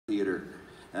theater.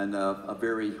 And a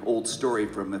very old story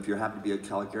from, if you happen to be a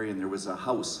Calgarian, there was a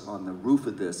house on the roof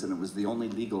of this, and it was the only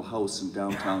legal house in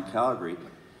downtown Calgary.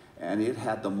 And it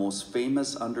had the most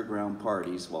famous underground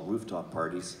parties, well, rooftop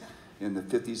parties, in the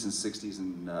 50s and 60s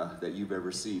and, that you've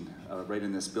ever seen, right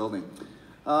in this building.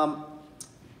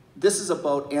 This is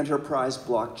about enterprise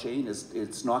blockchain.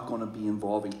 It's not going to be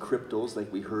involving cryptos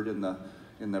like we heard in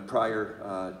the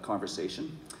prior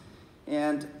conversation.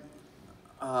 And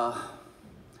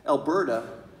Alberta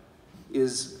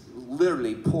is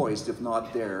literally poised, if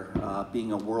not there,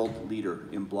 being a world leader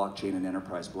in blockchain and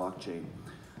enterprise blockchain.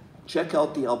 Check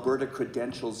out the Alberta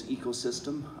Credentials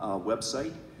Ecosystem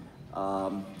website,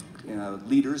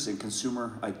 leaders in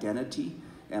consumer identity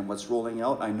and what's rolling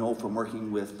out. I know from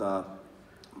working with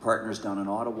partners down in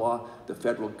Ottawa, the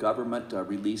federal government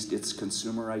released its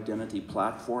consumer identity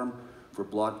platform for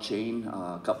blockchain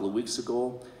a couple of weeks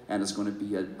ago, and it's going to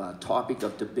be a topic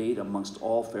of debate amongst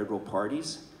all federal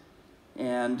parties.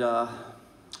 And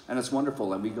it's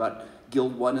wonderful. And we got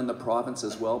Guild 1 in the province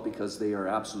as well, because they are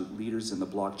absolute leaders in the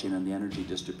blockchain and the energy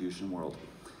distribution world.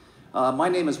 My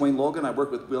name is Wayne Logan. I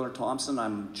work with Wheeler Thomson.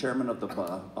 I'm chairman of the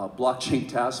blockchain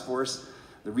task force.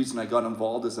 The reason I got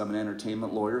involved is I'm an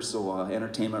entertainment lawyer, so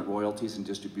entertainment royalties and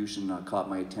distribution caught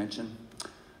my attention.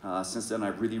 Since then,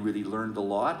 I've really learned a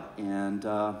lot, and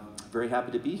very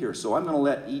happy to be here. So I'm going to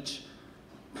let each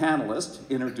panelist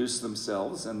introduce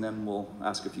themselves, and then we'll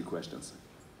ask a few questions.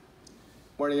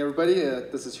 Morning, everybody.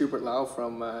 This is Hubert Lau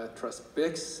from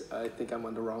Trustbix. I think I'm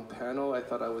on the wrong panel. I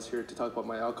thought I was here to talk about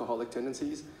my alcoholic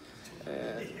tendencies.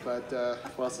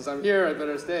 Well, since I'm here, I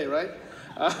better stay, right?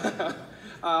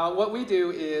 What we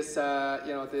do is,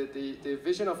 the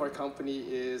vision of our company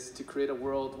is to create a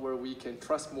world where we can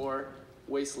trust more,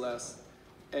 waste less,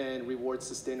 and reward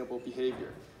sustainable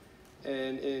behavior.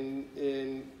 And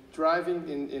in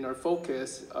driving in our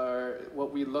focus,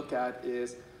 what we look at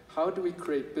is how do we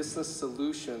create business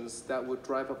solutions that would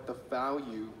drive up the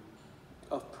value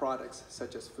of products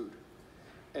such as food.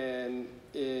 And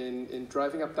in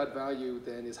driving up that value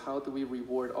then is how do we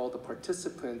reward all the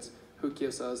participants who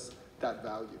gives us that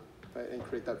value, right, and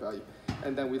create that value.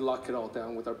 And then we lock it all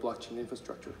down with our blockchain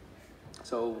infrastructure.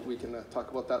 So we can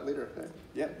talk about that later. Right?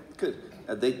 Yeah, good.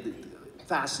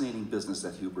 Fascinating business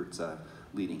that Hubert's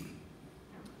leading.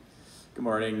 Good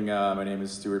morning, my name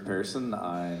is Stuart Person.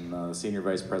 I'm Senior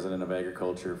Vice President of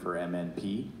Agriculture for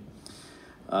MNP.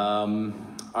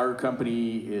 Our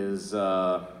company is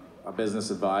a business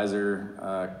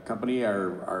advisor company.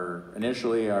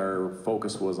 Initially our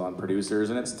focus was on producers,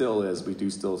 and it still is. We do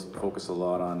still focus a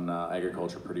lot on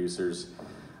agriculture producers.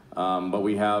 But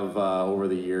we have, over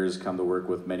the years, come to work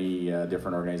with many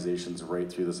different organizations right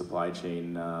through the supply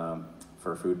chain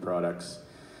for food products.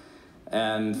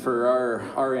 And for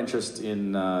our interest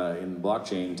in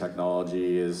blockchain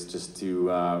technology is just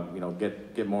to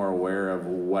get more aware of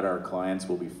what our clients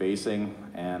will be facing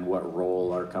and what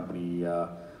role our company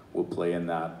will play in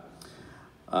that.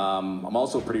 I'm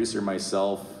also a producer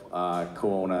myself.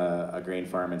 Co-own a grain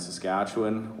farm in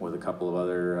Saskatchewan with a couple of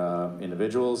other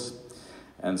individuals.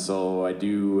 And so I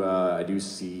do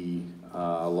see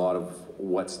a lot of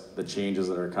what's the changes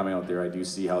that are coming out there. I do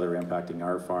see how they're impacting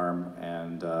our farm,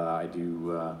 and I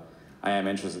am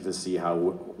interested to see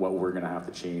what we're going to have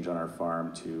to change on our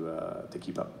farm to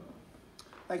keep up.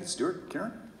 Thank you, Stuart.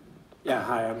 Kyran? Yeah,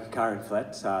 hi, I'm Kyran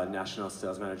Flett, National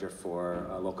Sales Manager for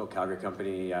a local Calgary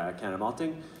company, Canada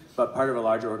Malting, but part of a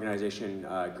larger organization,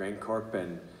 Grain Corp.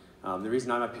 And the reason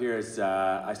I'm up here is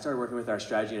I started working with our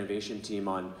strategy innovation team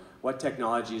on what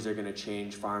technologies are going to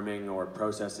change farming or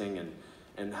processing,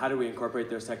 and how do we incorporate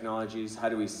those technologies? How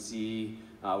do we see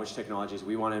which technologies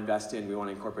we want to invest in, we want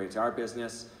to incorporate into our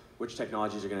business, which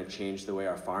technologies are going to change the way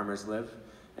our farmers live.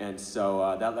 And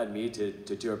so that led me to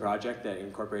do a project that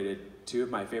incorporated two of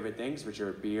my favorite things, which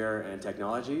are beer and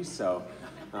technology. So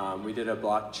we did a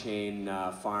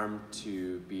blockchain farm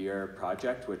to beer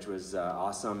project, which was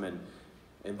awesome, and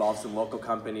involved some local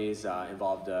companies,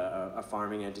 involved a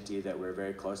farming entity that we're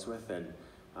very close with, and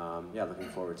yeah, looking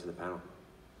forward to the panel.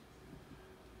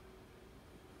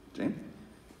 James?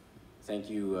 Thank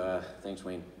you, thanks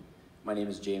Wayne. My name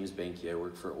is James Benkie. I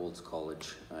work for Olds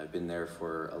College. I've been there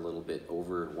for a little bit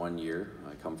over 1 year.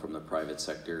 I come from the private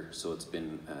sector, so it's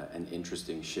been an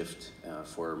interesting shift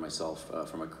for myself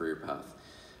from a career path.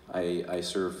 I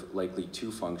serve likely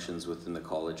two functions within the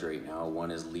college right now. One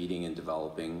is leading and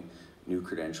developing new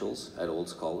credentials at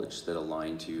Olds College that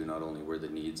align to not only where the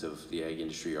needs of the ag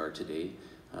industry are today,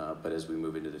 but as we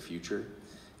move into the future.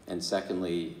 And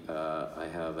secondly, I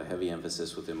have a heavy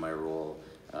emphasis within my role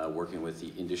working with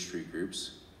the industry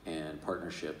groups and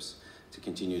partnerships to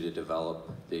continue to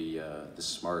develop the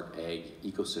smart ag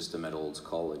ecosystem at Olds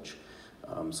College.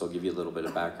 So I'll give you a little bit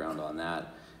of background on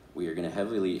that. We are going to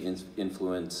heavily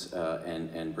influence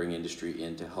and bring industry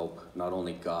in to help not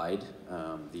only guide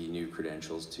the new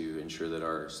credentials to ensure that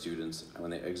our students,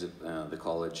 when they exit the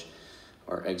college,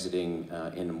 are exiting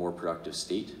in a more productive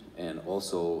state, and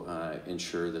also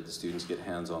ensure that the students get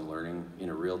hands-on learning in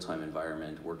a real-time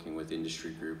environment, working with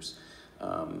industry groups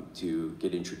to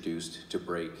get introduced, to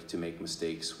break, to make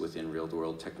mistakes within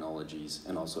real-world technologies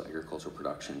and also agricultural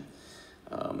production.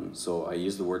 So I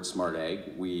use the word smart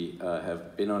ag. We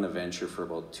have been on a venture for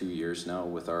about 2 years now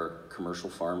with our commercial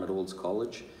farm at Olds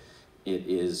College. It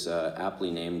is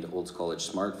aptly named Olds College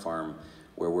Smart Farm,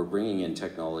 where we're bringing in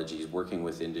technologies, working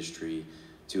with industry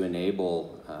to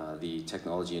enable the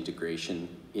technology integration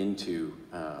into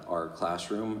our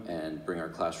classroom and bring our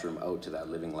classroom out to that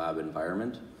living lab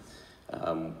environment.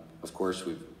 Of course,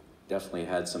 we've definitely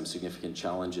had some significant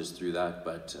challenges through that,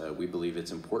 but we believe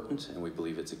it's important, and we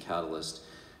believe it's a catalyst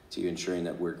to ensuring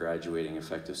that we're graduating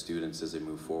effective students as they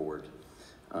move forward.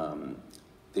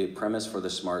 The premise for the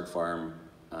Smart Farm,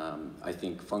 I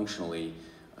think functionally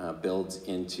builds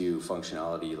into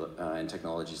functionality and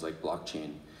technologies like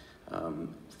blockchain.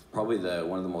 Probably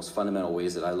one of the most fundamental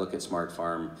ways that I look at Smart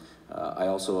Farm, I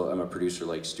also am a producer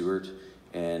like Stuart,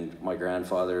 and my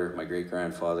grandfather, my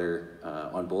great-grandfather,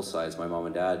 on both sides, my mom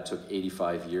and dad, took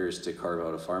 85 years to carve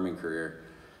out a farming career.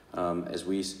 As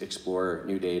we explore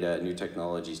new data, new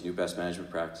technologies, new best management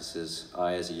practices,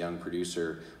 I, as a young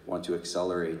producer, want to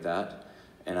accelerate that,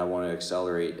 and I want to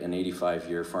accelerate an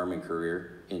 85-year farming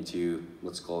career into,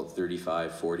 let's call it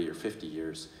 35, 40, or 50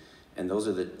 years. And those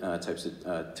are the types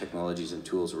of technologies and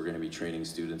tools we're going to be training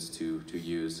students to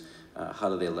use. How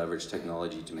do they leverage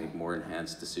technology to make more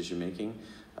enhanced decision-making,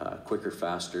 quicker,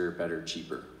 faster, better,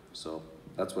 cheaper? So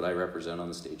that's what I represent on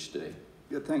the stage today.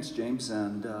 Good, thanks, James.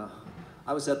 And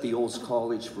I was at the Olds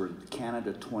College for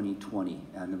Canada 2020,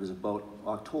 and it was about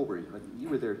October. You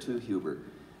were there too, Hubert.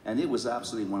 And it was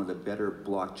absolutely one of the better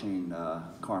blockchain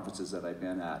conferences that I've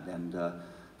been at. And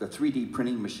the 3D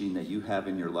printing machine that you have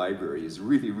in your library is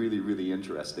really, really, really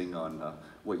interesting on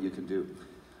what you can do.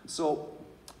 So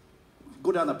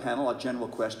go down the panel, a general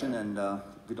question, and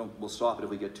we'll stop it if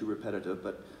we get too repetitive.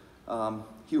 But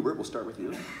Hubert, we'll start with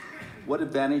you. What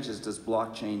advantages does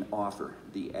blockchain offer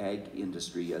the ag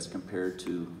industry as compared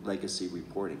to legacy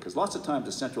reporting? Because lots of times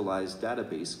a centralized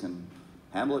database can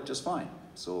handle it just fine.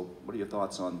 So what are your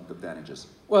thoughts on the advantages?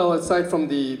 Well, aside from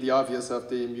the obvious of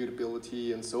the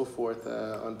immutability and so forth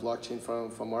on blockchain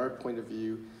from our point of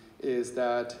view, is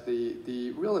that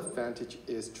the real advantage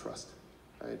is trust.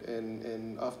 Right?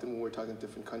 And often when we're talking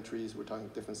different countries, we're talking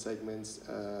different segments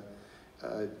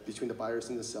between the buyers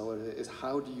and the seller, is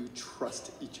how do you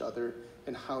trust each other,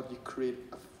 and how do you create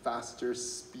a faster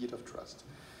speed of trust?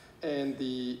 And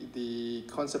the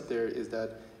concept there is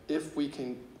that if we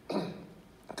can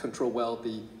control well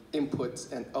the inputs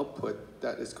and output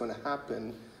that is going to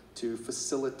happen to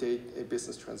facilitate a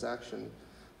business transaction,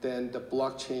 then the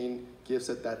blockchain gives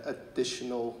it that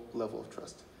additional level of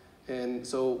trust. And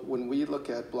so when we look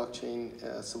at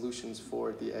blockchain solutions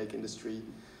for the ag industry,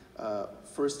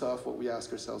 first off, what we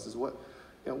ask ourselves is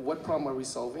what problem are we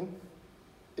solving?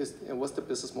 And what's the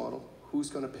business model? Who's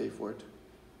going to pay for it?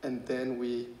 And then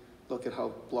we look at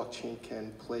how blockchain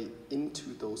can play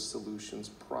into those solutions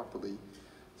properly.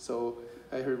 So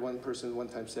I heard one person one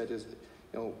time said is,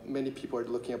 many people are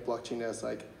looking at blockchain as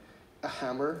like a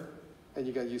hammer, and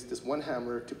you're going to use this one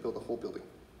hammer to build a whole building.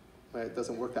 Right? It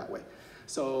doesn't work that way.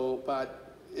 So,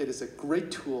 but it is a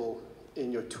great tool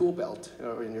in your tool belt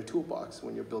or in your toolbox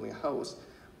when you're building a house,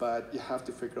 but you have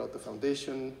to figure out the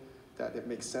foundation, that it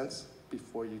makes sense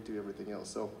before you do everything else.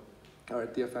 So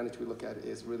the advantage we look at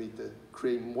is really to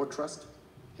create more trust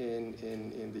in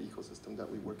the ecosystem that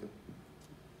we work in.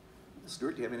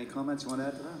 Stuart, do you have any comments you want to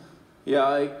add to that?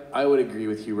 Yeah, I would agree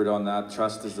with Hubert on that.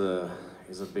 Trust is a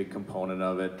big component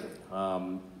of it.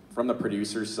 From the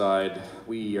producer side,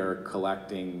 we are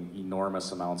collecting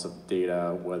enormous amounts of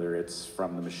data, whether it's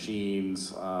from the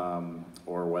machines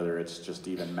or whether it's just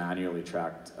even manually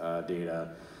tracked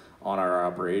data on our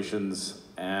operations,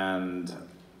 and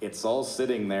it's all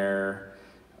sitting there.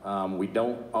 We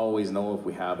don't always know if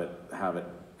we have it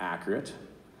accurate.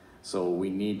 So we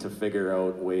need to figure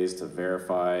out ways to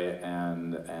verify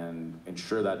and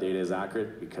ensure that data is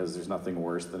accurate, because there's nothing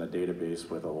worse than a database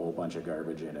with a whole bunch of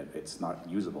garbage in it. It's not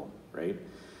usable, right?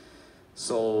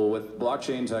 So with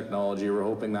blockchain technology, we're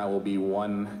hoping that will be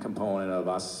one component of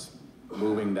us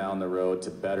moving down the road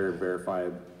to better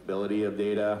verifiability of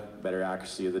data, better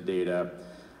accuracy of the data,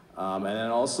 and then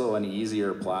also an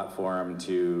easier platform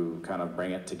to kind of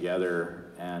bring it together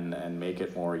and make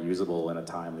it more usable in a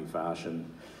timely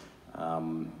fashion.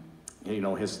 You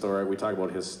know, we talk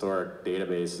about historic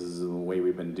databases and the way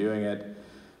we've been doing it.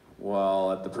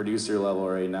 Well, at the producer level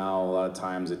right now, a lot of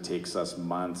times it takes us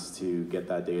months to get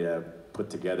that data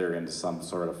put together into some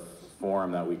sort of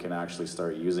form that we can actually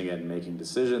start using it and making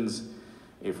decisions.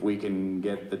 If we can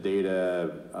get the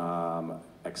data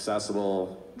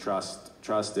accessible,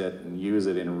 trust it, and use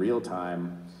it in real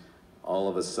time, all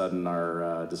of a sudden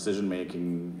our decision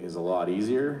making is a lot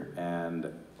easier,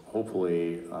 and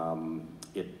hopefully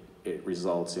it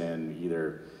results in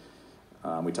either,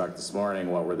 we talked this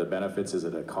morning, what were the benefits? Is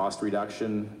it a cost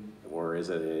reduction or is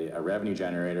it a revenue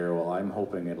generator? Well, I'm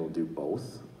hoping it'll do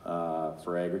both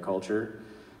for agriculture.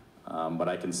 But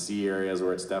I can see areas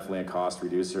where it's definitely a cost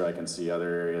reducer. I can see other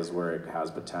areas where it has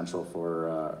potential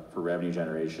for revenue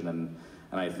generation. And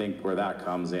I think where that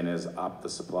comes in is up the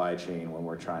supply chain when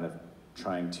we're trying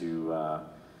to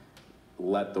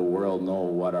let the world know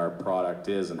what our product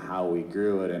is and how we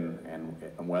grew it,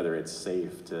 and whether it's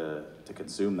safe to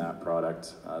consume that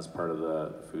product as part of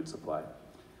the food supply.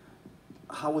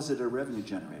 How was it a revenue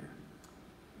generator?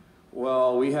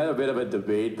 Well, we had a bit of a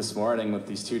debate this morning with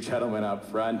these two gentlemen up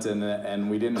front,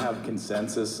 and we didn't have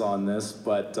consensus on this,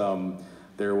 but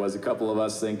there was a couple of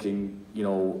us thinking, you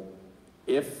know,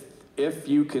 if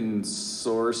you can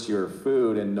source your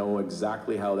food and know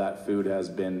exactly how that food has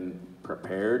been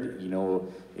prepared, you know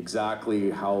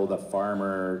exactly how the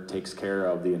farmer takes care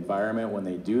of the environment when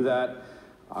they do that,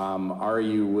 are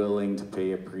you willing to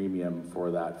pay a premium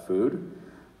for that food?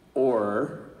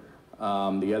 Or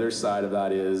the other side of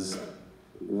that is,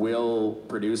 will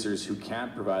producers who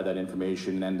can't provide that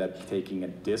information end up taking a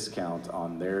discount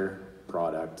on their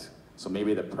product? So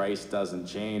maybe the price doesn't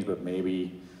change, but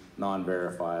maybe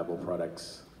non-verifiable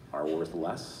products are worth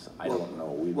less. I don't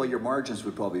know. Well, your margins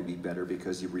would probably be better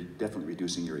because you're definitely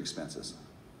reducing your expenses.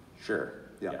 Sure.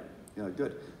 Yeah. Yeah,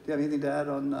 good. Do you have anything to add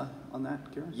on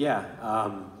that, Kyran? Yeah,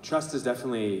 trust is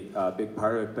definitely a big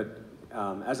part of it, but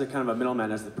as a kind of a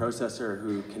middleman, as the processor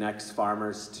who connects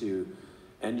farmers to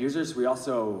end users,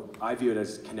 I view it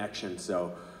as connection.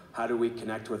 So how do we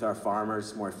connect with our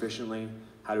farmers more efficiently?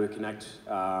 How do we connect,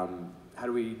 how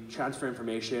do we transfer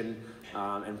information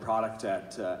and product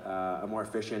at a more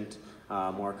efficient,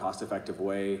 more cost-effective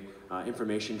way,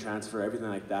 information transfer, everything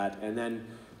like that. And then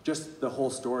just the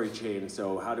whole story chain.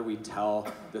 So how do we tell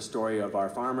the story of our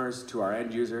farmers to our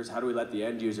end users? How do we let the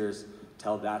end users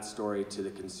tell that story to the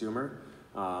consumer?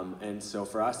 And so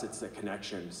for us, it's a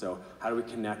connection. So how do we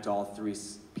connect all three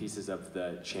pieces of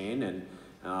the chain?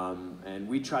 And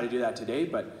we try to do that today,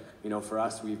 but you know, for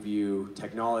us, we view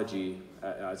technology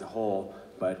as a whole,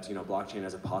 but you know, blockchain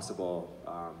as a possible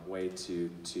way to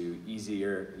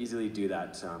easily do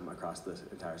that across the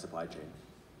entire supply chain.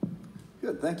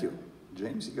 Good, thank you.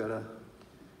 James, you got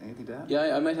anything to add?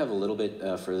 Yeah, I might have a little bit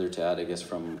further to add, I guess,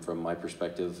 from my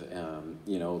perspective.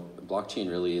 You know,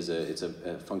 blockchain really is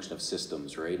a function of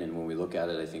systems, right? And when we look at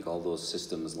it, I think all those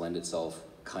systems lend itself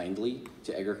kindly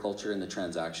to agriculture and the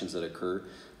transactions that occur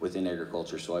within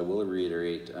agriculture. So I will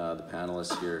reiterate the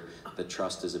panelists here that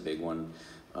trust is a big one.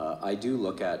 I do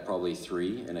look at probably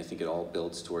three, and I think it all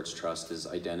builds towards trust, is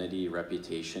identity,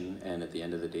 reputation, and at the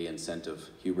end of the day, incentive.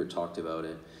 Hubert talked about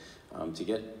it. To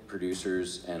get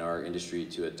producers and our industry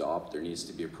to adopt, there needs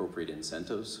to be appropriate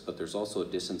incentives, but there's also a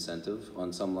disincentive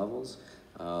on some levels.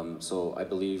 So I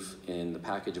believe in the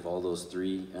package of all those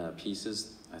three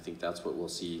pieces, I think that's what we'll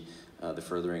see the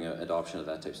furthering adoption of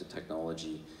that types of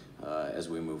technology as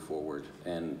we move forward.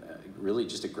 And really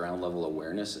just a ground level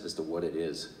awareness as to what it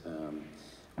is.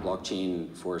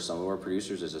 Blockchain for some of our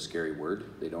producers is a scary word.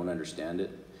 They don't understand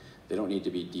it. They don't need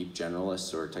to be deep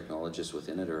generalists or technologists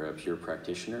within it or a pure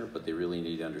practitioner, but they really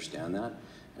need to understand that.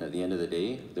 And at the end of the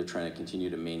day, they're trying to continue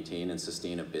to maintain and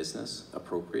sustain a business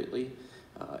appropriately.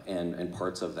 And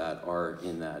parts of that are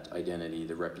in that identity,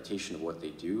 the reputation of what they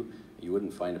do. You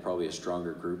wouldn't find probably a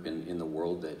stronger group in the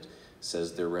world that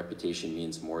says their reputation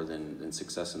means more than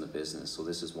success in the business. So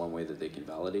this is one way that they can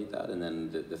validate that. And then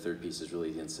the third piece is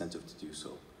really the incentive to do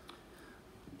so.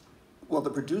 Well, the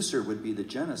producer would be the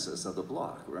genesis of the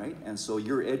block, right? And so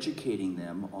you're educating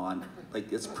them on,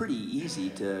 like, it's pretty easy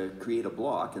to create a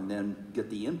block and then get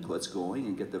the inputs going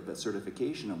and get the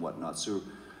certification and whatnot. So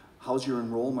how's your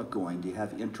enrollment going? Do you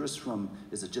have interest from,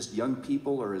 is it just young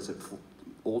people or is it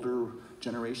older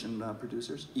generation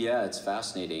producers? Yeah, it's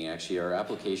fascinating actually. Our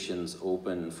applications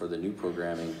open for the new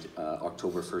programming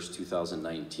October 1st,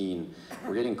 2019.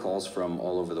 We're getting calls from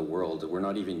all over the world. We're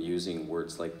not even using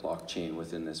words like blockchain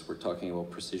within this. We're talking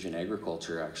about precision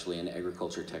agriculture actually and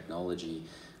agriculture technology.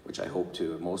 which I hope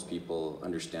to most people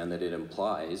understand that it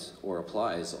implies or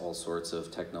applies all sorts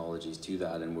of technologies to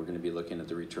that, and we're going to be looking at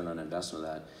the return on investment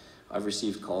of that. I've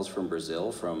received calls from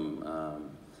Brazil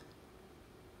from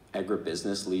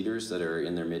agribusiness leaders that are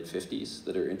in their mid-50s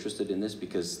that are interested in this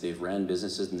because they've ran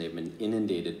businesses and they've been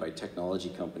inundated by technology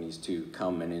companies to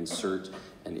come and insert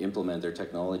and implement their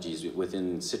technologies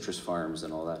within citrus farms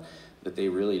and all that, that they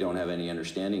really don't have any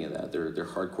understanding of that. They're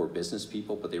hardcore business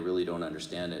people, but they really don't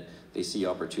understand it. They see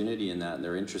opportunity in that and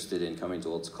they're interested in coming to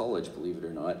Olds College, believe it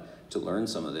or not, to learn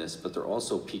some of this, but they're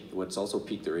also what's also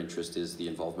piqued their interest is the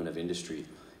involvement of industry.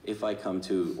 If I come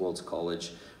to Olds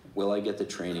College, will I get the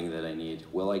training that I need?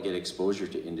 Will I get exposure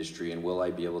to industry, and will I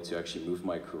be able to actually move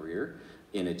my career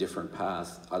in a different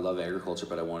path? I love agriculture,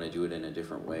 but I want to do it in a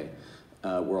different way.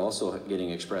 We're also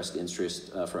getting expressed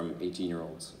interest from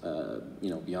 18-year-olds. You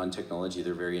know, beyond technology,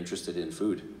 they're very interested in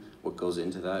food. What goes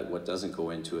into that, what doesn't go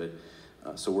into it.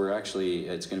 So we're actually,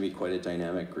 it's going to be quite a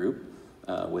dynamic group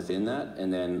within that.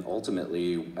 And then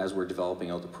ultimately, as we're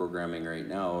developing out the programming right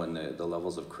now and the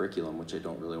levels of curriculum, which I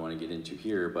don't really want to get into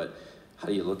here, but how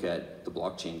do you look at the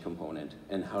blockchain component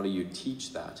and how do you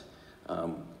teach that?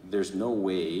 There's no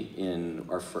way in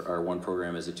our one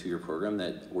program as a 2-year program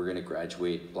that we're going to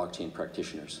graduate blockchain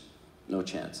practitioners. No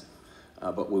chance.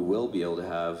 But we will be able to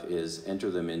have is enter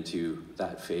them into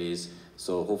that phase.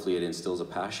 So hopefully it instills a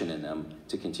passion in them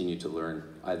to continue to learn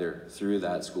either through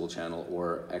that school channel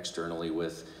or externally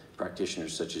with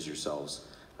practitioners such as yourselves.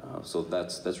 So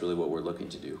that's really what we're looking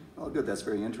to do. Oh, good. That's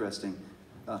very interesting.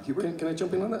 Hubert? Can I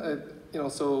jump in on that? You know,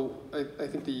 so I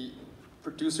think the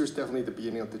producer is definitely the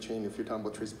beginning of the chain if you're talking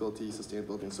about traceability,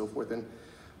 sustainability, and so forth. And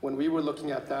when we were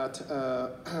looking at that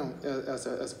as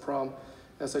a problem,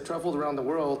 as I traveled around the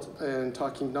world and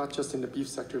talking not just in the beef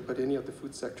sector, but any of the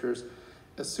food sectors,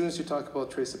 as soon as you talk about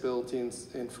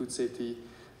traceability and food safety,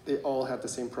 they all have the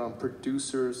same problem.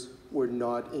 Producers were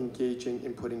not engaging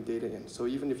in putting data in. So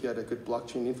even if you had a good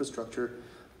blockchain infrastructure,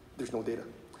 there's no data.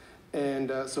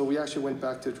 And so we actually went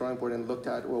back to the drawing board and looked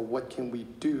at, well, what can we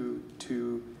do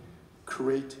to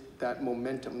create that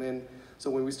momentum? And so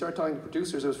when we started talking to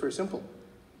producers, it was very simple.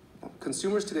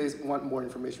 Consumers today want more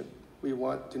information. We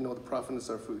want to know the provenance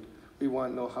of our food. We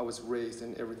want to know how it's raised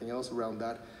and everything else around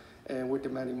that. And we're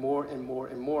demanding more and more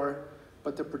and more,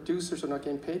 but the producers are not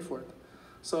getting paid for it.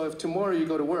 So if tomorrow you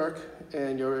go to work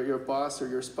and your boss or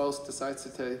your spouse decides to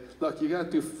tell you, look, you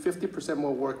got to do 50%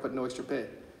 more work but no extra pay,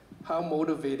 how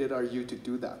motivated are you to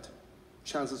do that?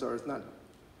 Chances are it's none.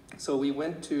 So we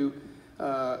went to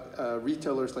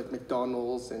retailers like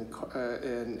McDonald's and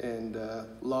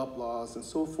Loblaws and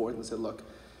so forth and said, look,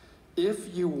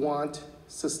 if you want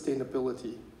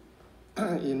sustainability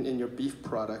in your beef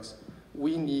products,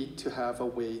 we need to have a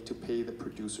way to pay the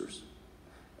producers.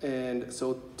 And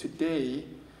so today,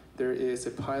 there is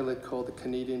a pilot called the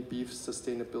Canadian Beef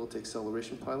Sustainability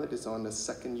Acceleration Pilot. It's on the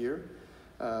 2nd year.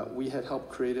 We had helped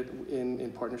create it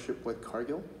in partnership with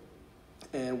Cargill.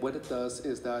 And what it does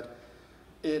is that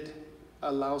it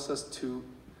allows us to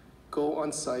go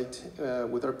on site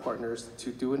with our partners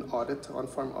to do an audit,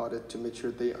 on-farm audit, to make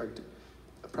sure they are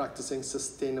practicing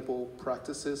sustainable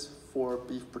practices for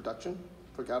beef production,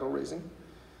 for cattle raising.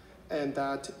 And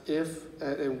that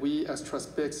and we as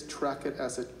Trustbix track it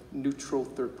as a neutral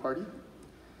third party.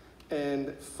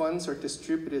 And funds are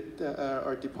distributed,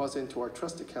 are deposited into our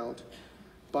trust account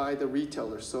by the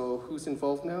retailer. So who's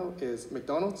involved now is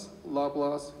McDonald's,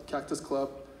 Loblaws, Cactus Club,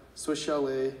 Swiss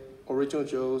Chalet, Original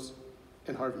Joe's,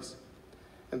 and Harvey's.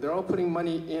 And they're all putting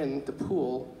money in the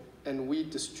pool, and we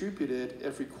distribute it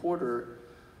every quarter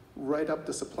right up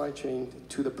the supply chain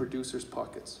to the producers'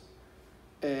 pockets.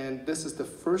 And this is the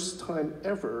first time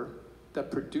ever that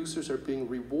producers are being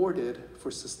rewarded for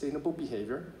sustainable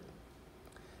behavior.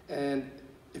 And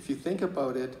if you think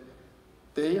about it,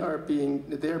 they are being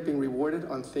rewarded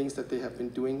on things that they have been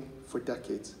doing for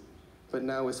decades, but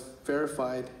now is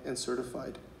verified and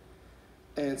certified.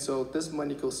 And so this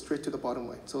money goes straight to the bottom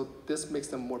line. So this makes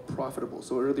them more profitable.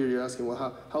 So earlier you're asking, well,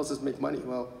 how does this make money?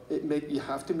 Well, you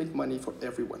have to make money for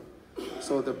everyone.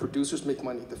 So the producers make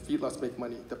money, the feedlots make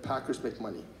money, the packers make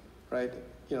money, right?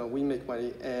 You know, we make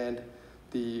money, and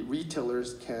the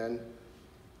retailers can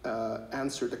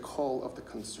answer the call of the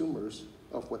consumers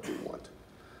of what they want.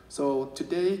 So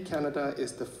today, Canada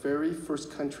is the very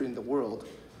first country in the world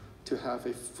to have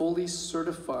a fully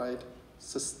certified,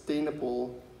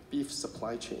 sustainable beef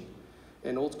supply chain.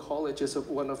 And Olds College is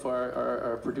one of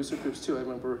our producer groups too. I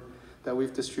remember that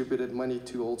we've distributed money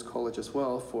to Olds College as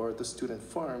well for the student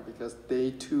farm because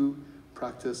they too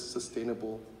practice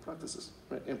sustainable practices,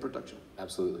 right, in production.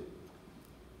 Absolutely.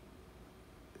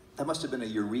 That must have been a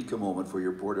eureka moment for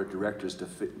your board of directors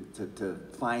to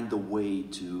find the way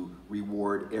to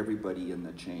reward everybody in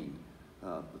the chain.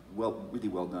 Really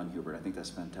well done, Hubert. I think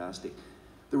that's fantastic.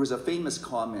 There was a famous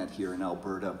comment here in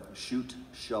Alberta: shoot,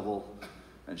 shovel,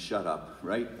 and shut up,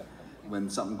 right? When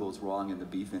something goes wrong in the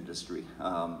beef industry.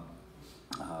 I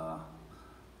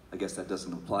guess that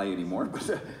doesn't apply anymore,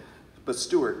 but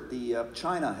Stuart,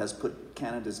 China has put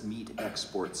Canada's meat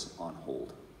exports on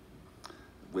hold,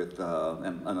 with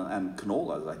and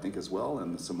canola, I think, as well,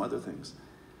 and some other things.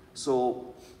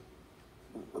 So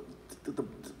the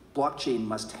blockchain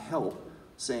must help,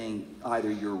 saying either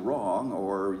you're wrong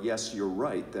or yes, you're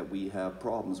right, that we have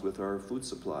problems with our food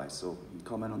supply. So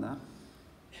comment on that?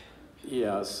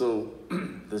 Yeah, so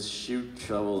this shoot,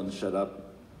 shovel, and shut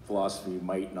up philosophy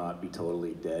might not be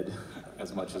totally dead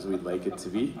as much as we'd like it to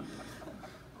be.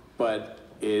 But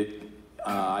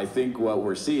I think what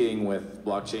we're seeing with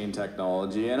blockchain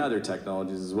technology and other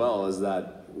technologies as well is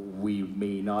that we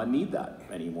may not need that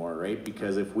anymore, right?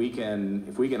 Because if we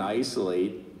can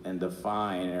isolate and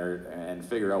define and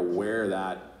figure out where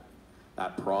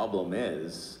that problem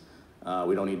is,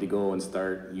 we don't need to go and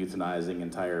start euthanizing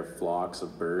entire flocks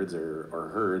of birds or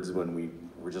herds when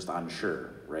we're just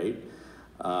unsure, right?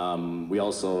 We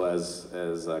also, as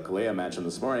Kalea mentioned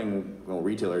this morning,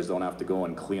 retailers don't have to go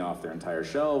and clean off their entire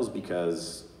shelves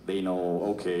because they know,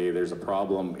 okay, there's a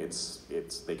problem.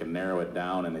 They can narrow it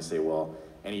down and they say, well,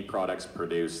 any products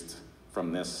produced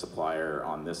from this supplier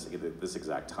on this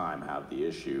exact time have the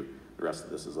issue. The rest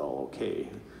of this is all okay.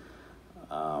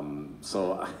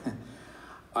 So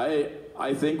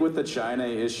I think with the China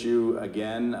issue,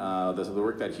 again, the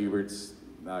work that Hubert's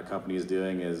company is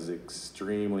doing is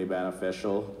extremely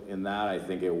beneficial in that. I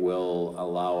think it will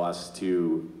allow us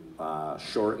to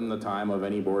shorten the time of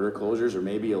any border closures or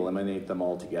maybe eliminate them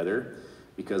altogether,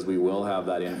 because we will have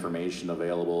that information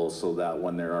available so that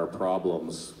when there are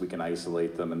problems, we can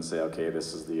isolate them and say, okay,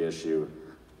 this is the issue.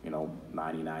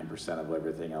 99% of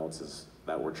everything else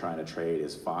that we're trying to trade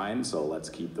is fine, so let's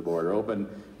keep the border open.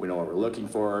 We know what we're looking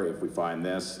for. If we find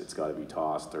this, it's got to be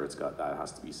tossed or that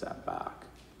has to be set back.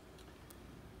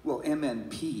 Well,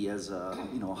 MNP, as a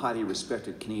highly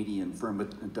respected Canadian firm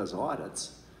that does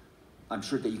audits, I'm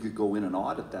sure that you could go in and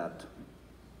audit that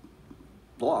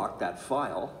block, that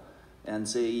file, and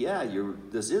say, yeah,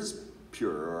 this is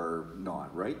pure or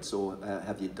not, right? So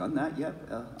have you done that yet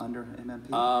under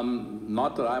MNP?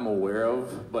 Not that I'm aware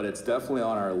of, but it's definitely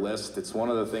on our list. It's one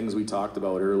of the things we talked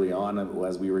about early on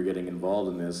as we were getting involved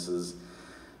in this is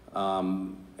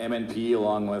MNP,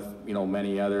 along with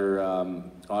many other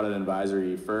audit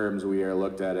advisory firms, we are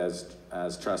looked at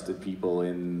as trusted people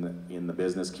in the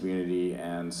business community.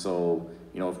 And so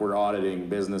if we're auditing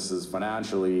businesses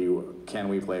financially, can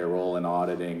we play a role in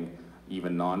auditing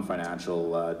even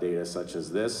non-financial data such as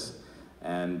this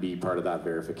and be part of that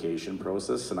verification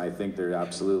process? And I think there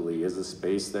absolutely is a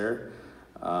space there.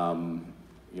 Firms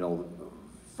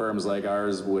like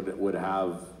ours would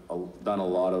have done a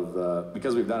lot of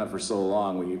because we've done it for so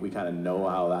long, we kind of know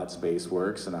how that space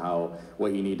works and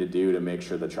what you need to do to make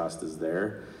sure the trust is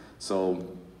there.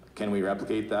 So can we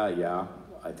replicate that? Yeah,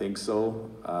 I think so.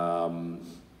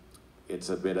 It's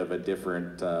a bit of a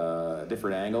different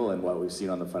angle than what we've seen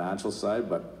on the financial side,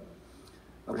 but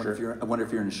I wonder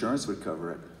if your insurance would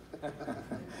cover it.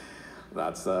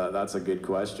 That's a good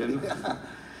question.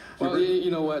 Well,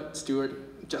 you know what,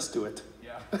 Stuart? Just do it.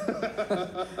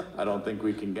 I don't think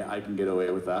I can get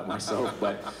away with that myself,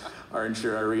 but our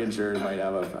reinsurer might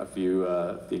have a few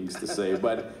things to say.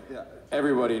 But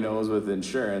everybody knows with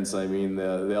insurance, I mean,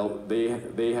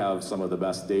 they have some of the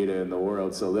best data in the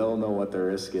world, so they'll know what their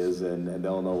risk is, and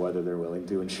they'll know whether they're willing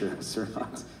to insure us or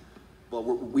not. Well,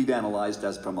 we've analyzed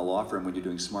as from a law firm when you're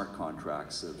doing smart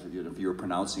contracts. If you're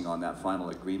pronouncing on that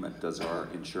final agreement, does our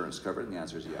insurance cover it? And the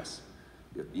answer is yes.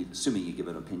 Assuming you give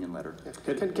an opinion letter.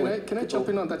 Can I jump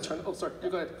in on that, China? Oh, sorry. You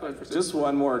go ahead first. Just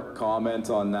one more comment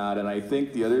on that, and I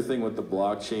think the other thing with the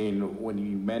blockchain, when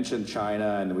you mentioned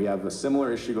China, and we have a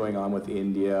similar issue going on with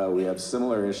India, we have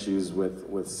similar issues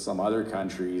with some other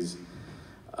countries,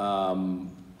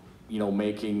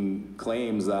 making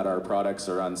claims that our products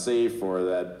are unsafe or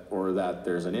that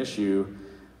there's an issue.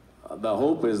 The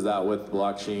hope is that with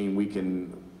blockchain we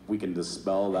can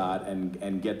dispel that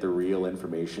and get the real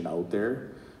information out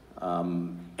there.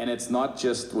 And it's not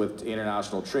just with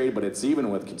international trade, but it's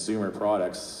even with consumer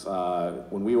products.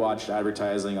 When we watch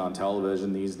advertising on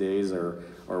television these days, or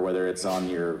whether it's on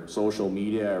your social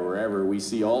media or wherever, we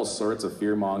see all sorts of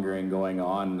fear-mongering going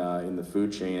on in the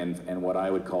food chain and what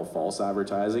I would call false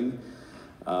advertising.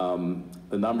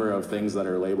 The number of things that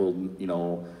are labeled,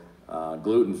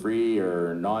 gluten-free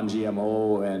or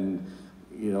non-GMO, and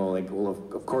you know, like, well,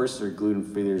 of course they're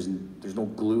gluten-free. There's no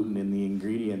gluten in the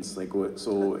ingredients. Like, what?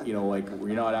 So, you know, like,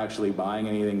 we're not actually buying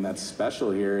anything that's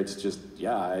special here. It's just,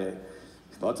 yeah,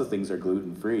 lots of things are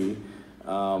gluten-free,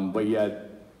 but yet,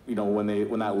 you know, when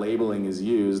that labeling is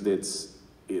used, it's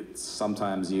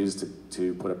sometimes used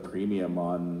to put a premium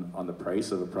on the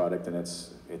price of a product, and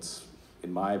it's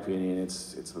in my opinion,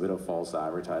 it's a bit of false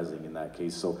advertising in that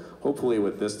case. So hopefully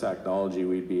with this technology,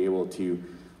 we'd be able to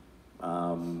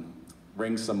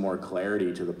bring some more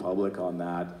clarity to the public on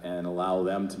that and allow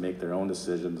them to make their own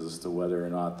decisions as to whether or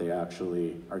not they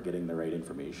actually are getting the right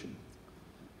information.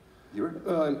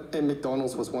 And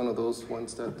McDonald's was one of those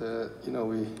ones that, you know,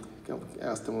 we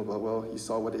asked them about, well, you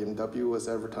saw what A&W was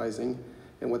advertising,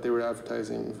 and what they were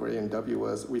advertising for A&W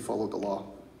was, we follow the law,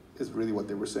 is really what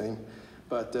they were saying.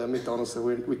 But McDonald's said,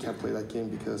 we can't play that game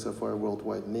because of our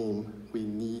worldwide name. We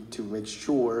need to make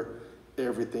sure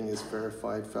everything is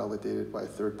verified, validated by a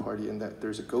third party, and that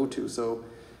there's a go-to. So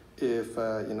if,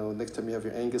 you know, next time you have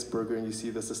your Angus burger and you see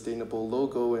the sustainable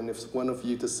logo, and if one of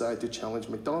you decide to challenge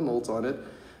McDonald's on it,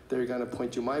 they're gonna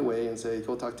point you my way and say,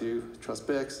 go talk to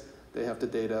Trustbix. They have the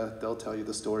data, they'll tell you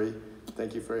the story.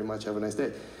 Thank you very much, have a nice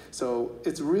day. So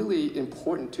it's really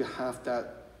important to have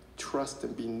that trust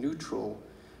and be neutral.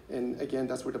 And again,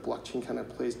 that's where the blockchain kind of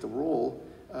plays the role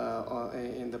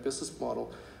in the business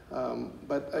model.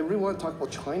 But I really want to talk about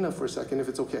China for a second, if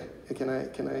it's okay. Can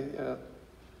I?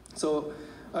 So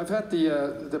I've had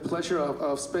the pleasure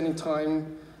of spending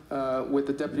time with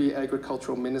the Deputy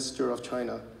Agricultural Minister of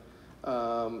China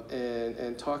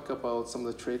and talk about some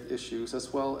of the trade issues,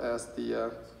 as well as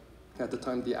at the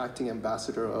time, the acting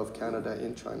ambassador of Canada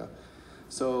in China.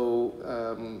 So,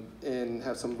 and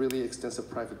have some really extensive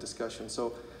private discussions.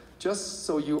 So just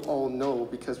so you all know,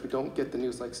 because we don't get the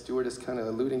news like Stuart is kind of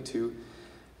alluding to,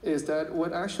 is that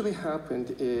what actually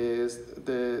happened is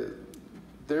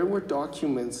there were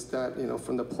documents that, you know,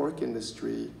 from the pork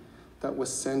industry that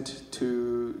was sent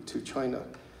to China.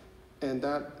 And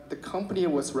that the company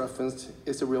it was referenced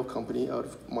is a real company out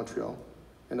of Montreal.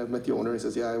 And I've met the owner, he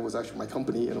says, yeah, it was actually my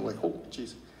company. And I'm like, oh,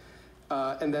 geez.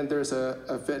 And then there's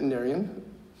a veterinarian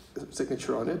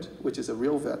signature on it, which is a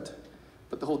real vet.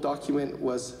 But the whole document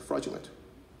was fraudulent.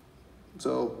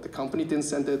 So the company didn't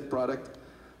send the product.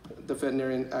 The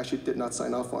veterinarian actually did not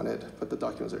sign off on it, but the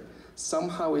document was there.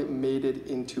 Somehow it made it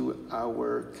into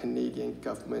our Canadian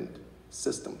government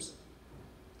systems.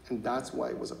 And that's why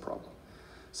it was a problem.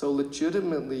 So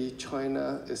legitimately,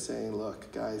 China is saying, look,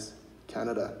 guys,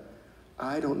 Canada,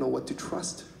 I don't know what to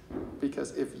trust.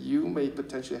 Because if you may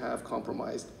potentially have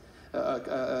compromised,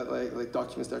 like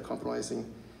documents that are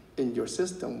compromising in your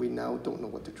system, we now don't know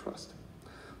what to trust.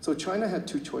 So China had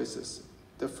two choices.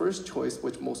 The first choice,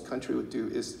 which most countries would do,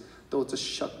 is they'll just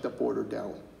shut the border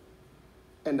down.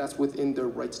 And that's within their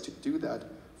rights to do that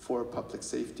for public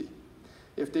safety.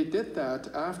 If they did that,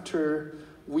 after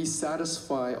we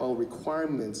satisfy all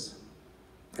requirements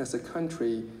as a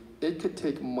country, it could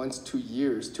take months to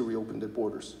years to reopen the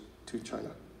borders to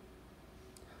China.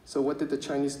 So what did the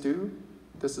Chinese do?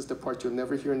 This is the part you'll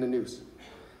never hear in the news.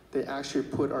 They actually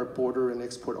put our border and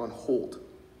export on hold,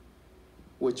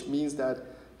 which means that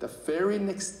the very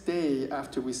next day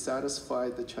after we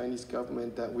satisfied the Chinese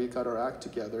government that we got our act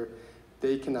together,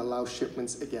 they can allow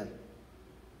shipments again.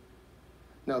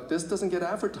 Now, this doesn't get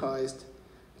advertised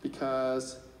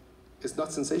because it's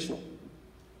not sensational,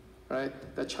 right?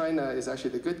 That China is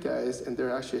actually the good guys and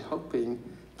they're actually helping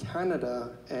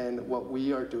Canada and what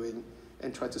we are doing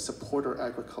and try to support our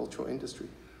agricultural industry.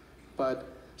 But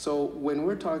so when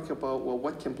we're talking about, well,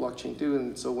 what can blockchain do?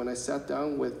 And so when I sat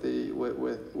down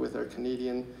with our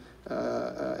Canadian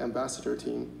ambassador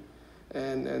team,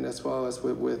 and as well as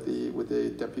with the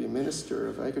Deputy Minister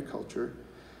of Agriculture,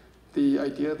 the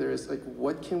idea there is like,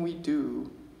 what can we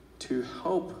do to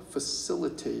help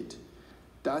facilitate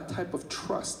that type of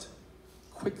trust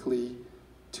quickly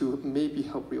to maybe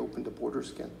help reopen the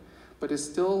borders again? But it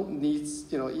still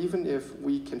needs, you know, even if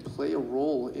we can play a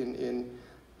role in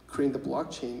creating the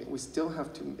blockchain, we still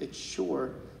have to make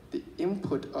sure the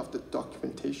input of the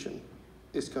documentation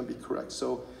is going to be correct.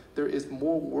 So there is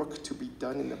more work to be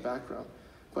done in the background,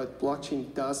 but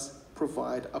blockchain does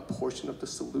provide a portion of the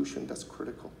solution that's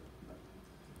critical.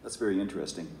 That's very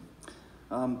interesting.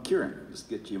 Kyran, just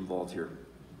get you involved here.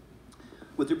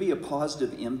 Would there be a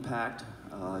positive impact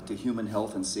to human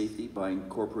health and safety by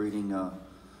incorporating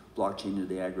blockchain into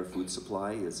the agri-food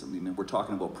supply? I mean, we're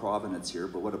talking about provenance here,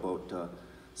 but what about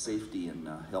safety and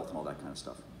health and all that kind of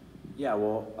stuff? Yeah,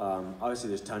 well, obviously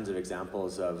there's tons of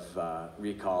examples of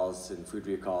recalls and food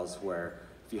recalls where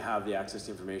if you have the access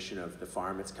to information of the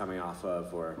farm it's coming off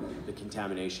of or the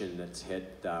contamination that's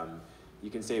hit, you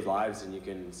can save lives and you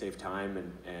can save time,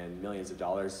 and millions of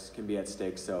dollars can be at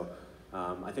stake. So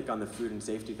I think on the food and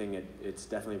safety thing, it's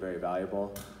definitely very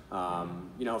valuable.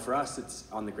 You know, for us, it's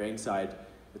on the grain side,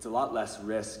 it's a lot less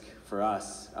risk for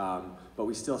us, but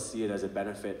we still see it as a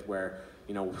benefit where,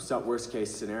 you know, some worst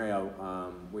case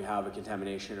scenario, we have a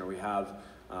contamination or we have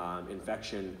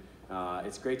infection.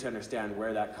 It's great to understand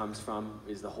where that comes from.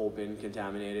 Is the whole bin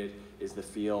contaminated? Is the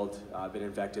field been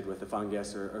infected with a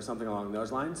fungus or something along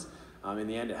those lines? In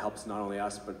the end, it helps not only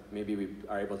us, but maybe we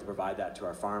are able to provide that to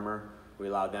our farmer. We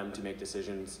allow them to make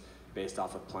decisions based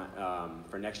off of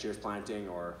for next year's planting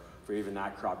or for even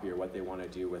that crop year, what they want to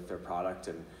do with their product.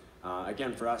 And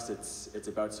again, for us, it's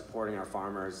about supporting our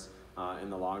farmers in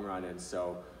the long run. And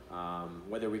so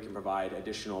whether we can provide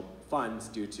additional funds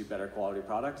due to better quality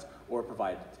products or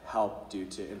provide help due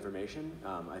to information,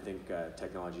 I think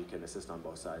technology can assist on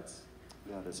both sides.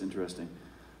 Yeah, that's interesting.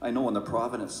 I know on the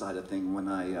provenance side of thing, when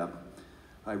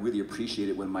I really appreciate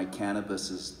it when my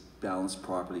cannabis is balanced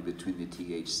properly between the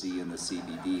THC and the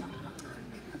CBD.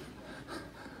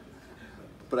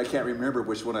 But I can't remember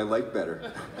which one I like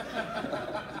better.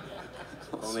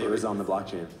 Only it was on the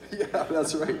blockchain. Yeah,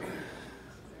 that's right.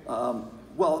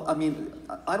 Well, I mean,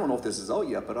 I don't know if this is out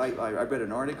yet, but I read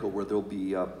an article where there'll be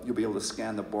you'll be able to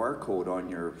scan the barcode on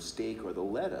your steak or the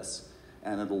lettuce,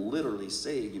 and it'll literally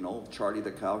say, you know, Charlie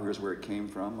the cow, here's where it came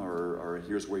from, or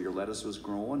here's where your lettuce was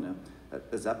grown. And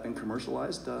has that been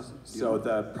commercialized? So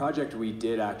the project we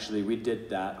did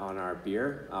that on our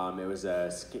beer. It was a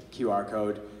QR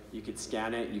code. You could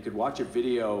scan it, you could watch a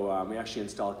video. We actually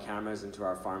installed cameras into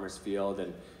our farmer's field,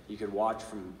 and you could watch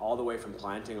from all the way from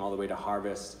planting all the way to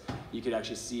harvest. You could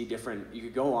actually see we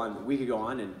could go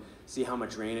on and see how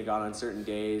much rain it got on certain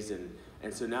days.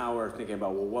 And so now we're thinking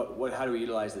about, well, how do we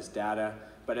utilize this data?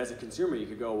 But as a consumer, you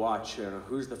could go watch, you know,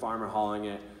 who's the farmer hauling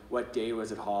it, what day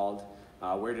was it hauled,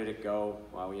 where did it go?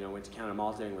 Well, you know, went to Canada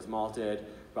Malting, was malted,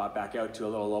 brought back out to a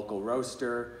little local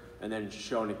roaster, and then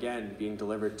shown again being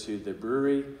delivered to the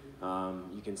brewery.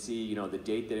 You can see, you know, the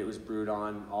date that it was brewed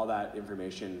on. All that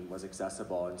information was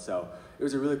accessible, and so it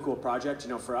was a really cool project. You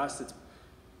know, for us, it's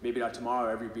maybe not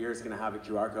tomorrow. Every beer is going to have a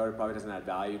QR code. It probably doesn't add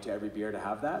value to every beer to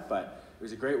have that, but it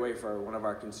was a great way for one of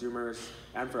our consumers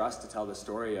and for us to tell the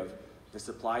story of the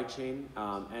supply chain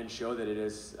and show that it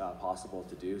is possible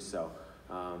to do. So,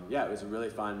 yeah, it was a really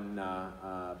fun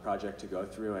project to go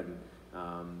through, and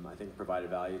I think provided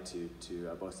value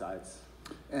to both sides.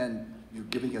 And you're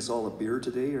giving us all a beer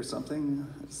today or something?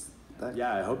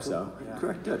 Yeah, I hope so. Yeah.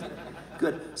 Correct, good.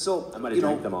 Good. So, I might have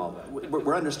drank them all.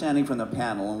 We're understanding from the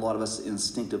panel, and a lot of us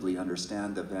instinctively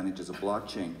understand the advantages of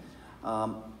blockchain.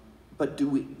 But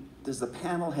does the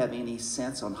panel have any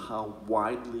sense on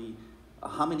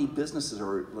how many businesses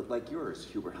are, like yours,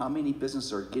 Hubert, how many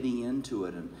businesses are getting into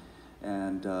it,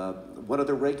 and what are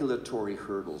the regulatory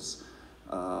hurdles?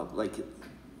 Like,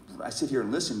 I sit here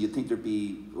and listen, you'd think there'd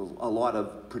be a lot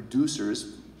of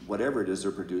producers, whatever it is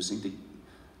they're producing, to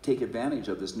take advantage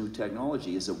of this new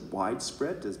technology. Is it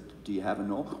widespread? Do you have a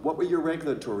know? What were your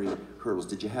regulatory hurdles?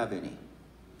 Did you have any?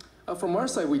 From our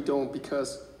side, we don't,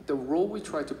 because the role we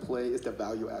try to play is the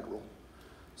value add role.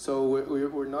 So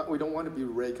we don't want to be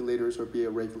regulators or be a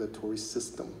regulatory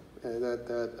system.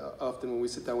 That often when we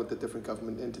sit down with the different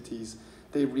government entities,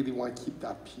 they really want to keep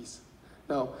that piece.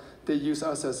 Now, they use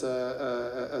us as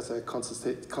a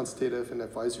consultative and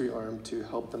advisory arm to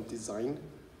help them design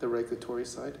the regulatory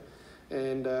side.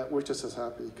 And we're just as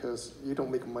happy because you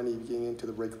don't make money getting into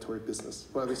the regulatory business.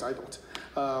 Well, at least I don't.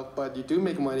 But you do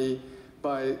make money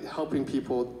by helping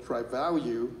people drive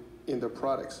value in their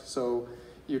products. So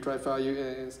you drive value,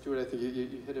 and Stuart, I think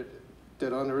you hit it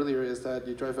dead on earlier, is that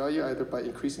you drive value either by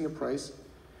increasing the price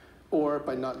or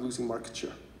by not losing market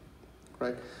share.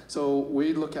 Right? So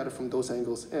we look at it from those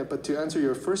angles. But to answer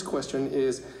your first question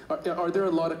is, are there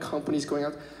a lot of companies going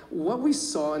out? What we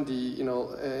saw in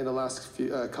the last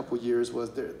couple of years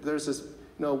was there's this,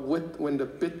 when the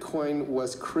Bitcoin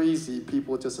was crazy,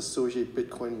 people just associate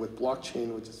Bitcoin with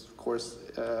blockchain, which is of course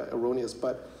erroneous.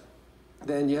 But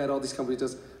then you had all these companies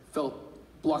just felt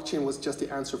blockchain was just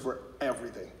the answer for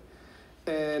everything,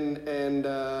 and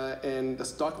the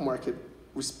stock market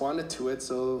responded to it,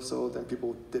 so then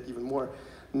people did even more.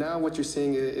 Now what you're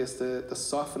seeing is the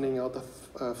softening of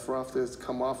the froth that's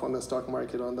come off on the stock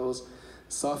market on those,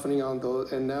 softening on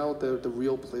those, and now the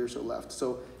real players are left.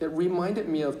 So it reminded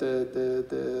me of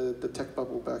the tech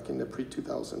bubble back in the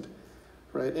pre-2000,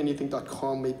 right?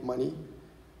 Anything.com made money,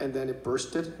 and then it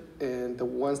bursted, and the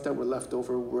ones that were left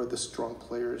over were the strong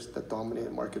players that dominated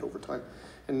the market over time.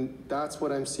 And that's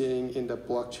what I'm seeing in the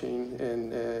blockchain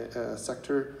and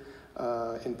sector,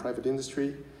 in private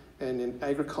industry. And in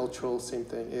agricultural, same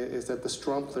thing, is that the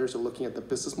strong players are looking at the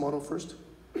business model first,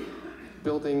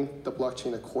 building the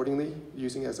blockchain accordingly,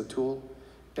 using it as a tool,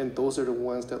 and those are the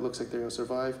ones that looks like they're gonna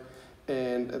survive.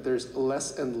 And there's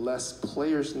less and less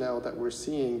players now that we're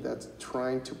seeing that's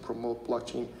trying to promote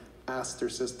blockchain as their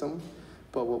system.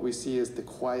 But what we see is the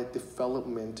quiet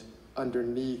development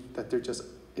underneath that they're just,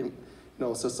 you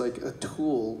know, so it's like a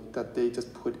tool that they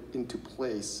just put into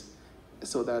place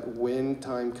so that when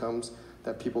time comes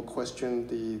that people question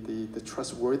the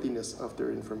trustworthiness of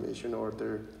their information or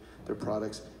their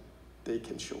products, they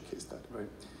can showcase that. Right.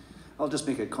 I'll just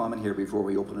make a comment here before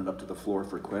we open it up to the floor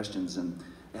for questions, and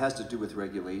it has to do with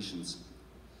regulations.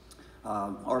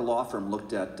 Our law firm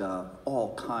looked at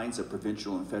all kinds of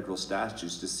provincial and federal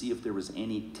statutes to see if there was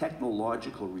any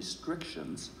technological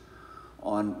restrictions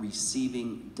on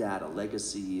receiving data,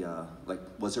 legacy, like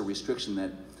was there a restriction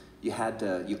that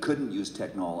you couldn't use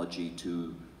technology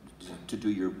to do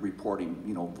your reporting,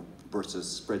 you know,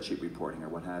 versus spreadsheet reporting or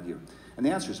what have you? And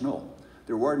the answer is no.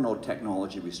 There were no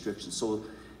technology restrictions. So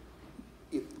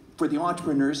for the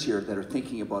entrepreneurs here that are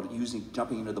thinking about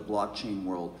jumping into the blockchain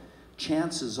world,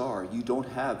 chances are you don't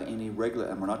have any and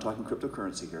we're not talking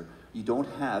cryptocurrency here, you don't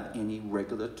have any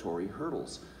regulatory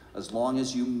hurdles. As long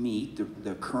as you meet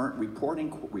the current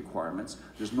reporting requirements,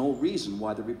 there's no reason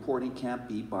why the reporting can't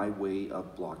be by way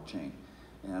of blockchain.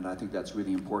 And I think that's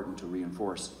really important to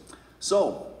reinforce.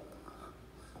 So,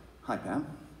 hi Pam.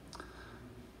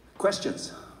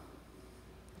 Questions?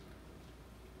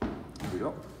 Here we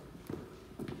go.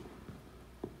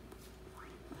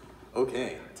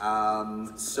 Okay,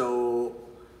 so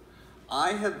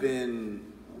I have been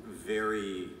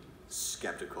very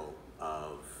skeptical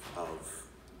of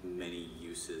many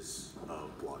uses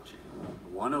of blockchain.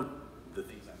 One of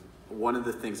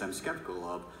the things I'm skeptical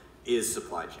of is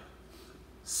supply chain.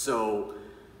 So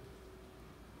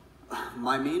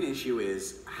my main issue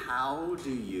is, how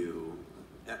do you,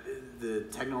 the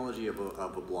technology of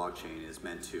a blockchain is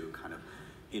meant to kind of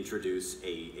introduce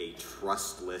a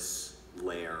trustless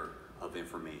layer of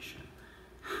information.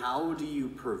 How do you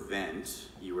prevent,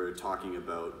 you were talking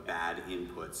about bad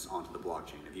inputs onto the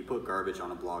blockchain. If you put garbage on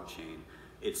a blockchain,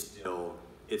 it's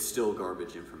still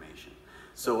garbage information.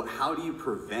 So how do you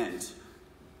prevent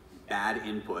bad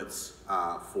inputs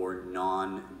for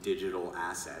non-digital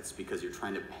assets, because you're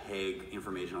trying to peg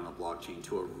information on a blockchain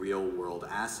to a real world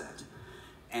asset?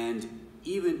 And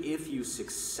even if you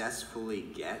successfully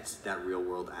get that real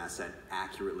world asset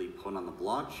accurately put on the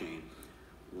blockchain,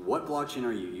 what blockchain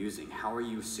are you using? How are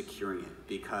you securing it?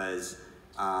 Because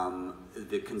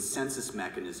the consensus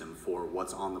mechanism for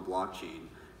what's on the blockchain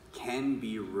can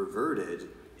be reverted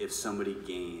if somebody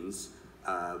gains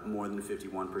more than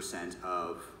 51%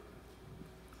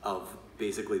 of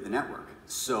basically the network.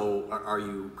 So are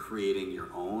you creating your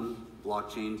own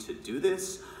blockchain to do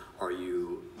this? Are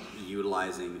you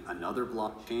utilizing another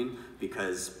blockchain?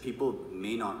 Because people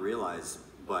may not realize,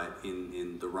 but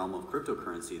in the realm of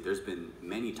cryptocurrency, there's been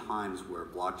many times where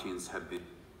blockchains have been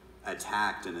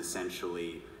attacked, and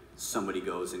essentially somebody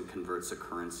goes and converts a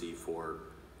currency for,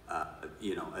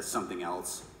 you know, as something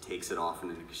else, takes it off in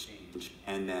an exchange,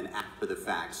 and then after the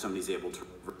fact, somebody's able to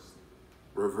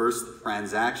reverse the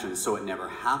transaction so it never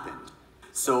happened.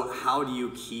 So how do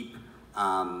you keep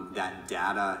that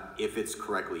data, if it's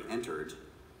correctly entered,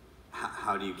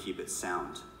 how do you keep it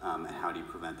sound? And how do you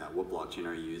prevent that? What blockchain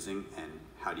are you using, and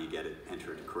how do you get it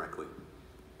entered correctly?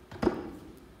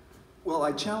 Well,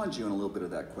 I challenge you on a little bit of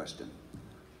that question.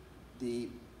 The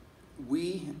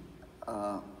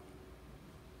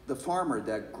farmer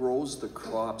that grows the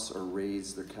crops or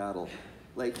raises the cattle,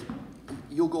 like,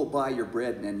 you'll go buy your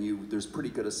bread and there's pretty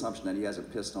good assumption that he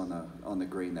hasn't pissed on the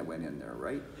grain that went in there,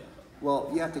 right? Yeah. Well,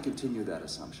 you have to continue that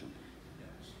assumption.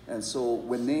 And so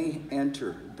when they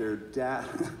enter their data,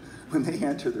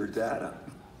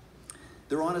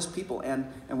 they're honest people. And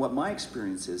what my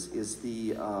experience is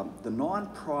the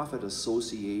nonprofit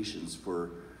associations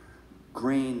for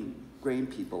grain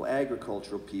people,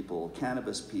 agricultural people,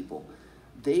 cannabis people,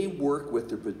 they work with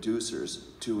the producers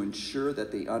to ensure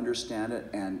that they understand it,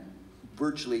 and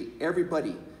virtually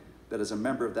everybody that is a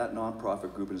member of that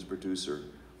nonprofit group and is a producer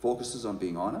focuses on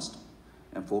being honest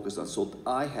and focused on, so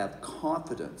I have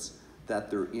confidence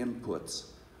that their inputs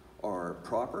are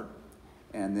proper.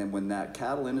 And then when that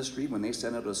cattle industry, when they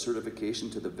send out a certification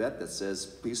to the vet that says,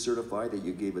 please certify that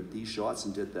you gave it these shots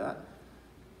and did that,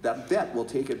 that vet will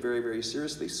take it very, very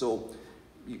seriously. So,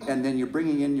 and then you're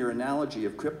bringing in your analogy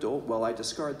of crypto. Well, I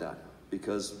discard that,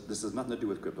 because this has nothing to do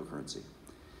with cryptocurrency.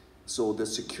 So the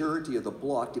security of the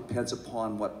block depends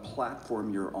upon what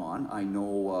platform you're on. I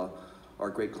know our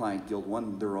great client Guild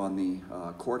One, they're on the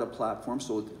Corda platform.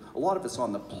 So a lot of it's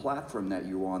on the platform that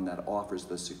you're on that offers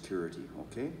the security,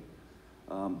 okay?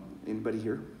 Anybody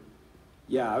here?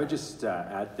 Yeah, I would just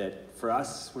add that for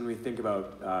us, when we think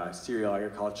about cereal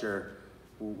agriculture,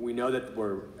 we know that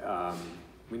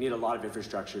we need a lot of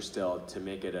infrastructure still to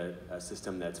make it a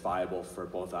system that's viable for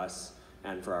both us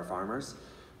and for our farmers.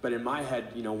 But in my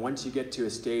head, once you get to a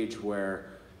stage where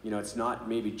it's not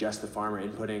maybe just the farmer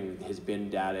inputting his bin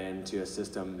data into a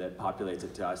system that populates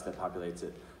it to us, that populates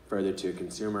it further to a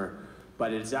consumer,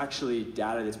 but it's actually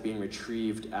data that's being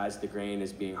retrieved as the grain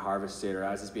is being harvested or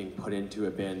as it's being put into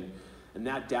a bin. And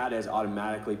that data is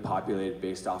automatically populated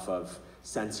based off of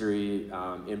sensory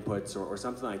inputs or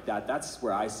something like that. That's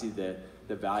where I see the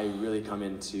value really come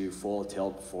into full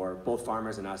tilt for both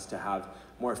farmers and us to have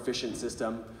more efficient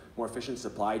system, more efficient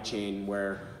supply chain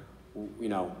where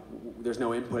there's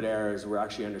no input errors. We're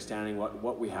actually understanding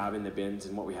what we have in the bins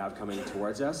and what we have coming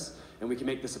towards us. And we can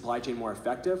make the supply chain more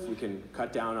effective. We can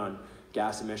cut down on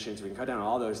gas emissions. We can cut down on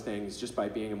all those things just by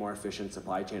being a more efficient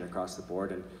supply chain across the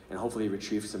board and hopefully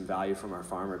retrieve some value from our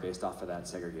farmer based off of that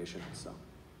segregation. So.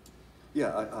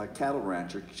 Yeah, a cattle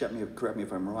rancher, correct me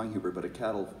if I'm wrong, Hubert, but a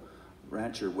cattle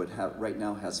rancher right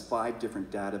now has 5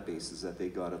 different databases that they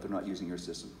got, if they're not using your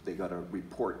system, they got to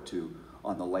report to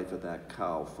on the life of that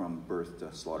cow from birth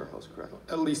to slaughterhouse, correct?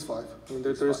 At least 5. I mean,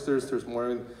 there's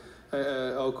more.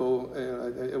 I'll go.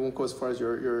 I won't go as far as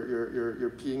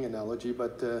your peeing analogy,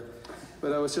 but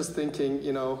I was just thinking,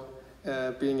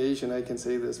 being Asian, I can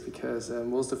say this because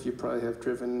most of you probably have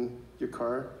driven your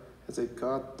car and say,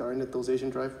 "God darn it, those Asian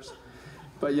drivers."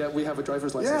 But yeah, we have a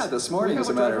driver's license. Yeah, this morning, as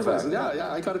a matter of fact.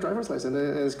 Yeah, I got a driver's license,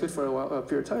 and it's good for a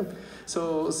period of time.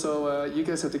 So you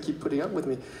guys have to keep putting up with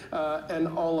me, and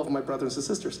all of my brothers and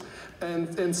sisters.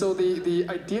 And so the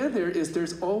idea there is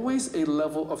there's always a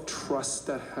level of trust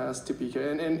that has to be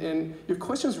here. And your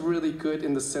question is really good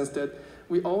in the sense that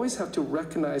we always have to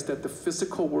recognize that the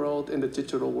physical world and the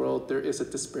digital world, there is a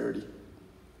disparity.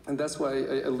 And that's why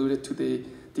I alluded to the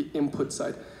input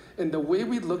side. And the way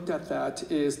we looked at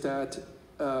that is that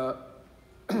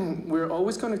we're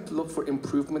always going to look for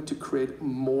improvement to create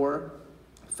more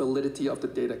validity of the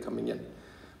data coming in.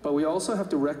 But we also have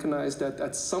to recognize that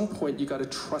at some point you got to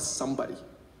trust somebody,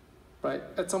 right?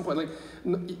 At some point, like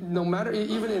no matter,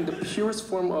 even in the purest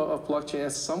form of blockchain,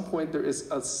 at some point there is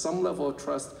some level of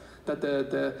trust that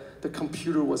the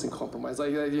computer wasn't compromised.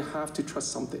 Like you have to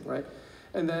trust something, right?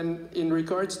 And then in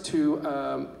regards to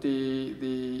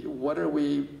the what are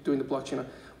we doing the blockchain on?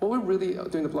 What we're really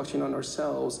doing the blockchain on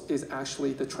ourselves is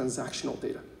actually the transactional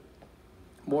data.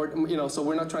 More, so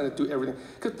we're not trying to do everything.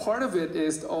 Because part of it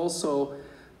is also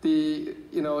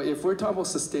if we're talking about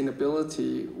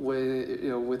sustainability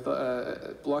with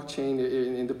blockchain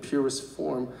in the purest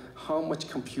form, how much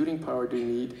computing power do you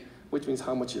need? Which means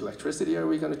how much electricity are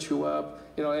we going to chew up?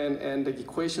 And the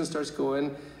equation starts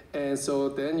going. And so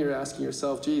then you're asking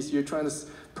yourself, geez, you're trying to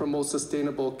promote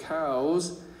sustainable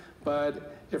cows, but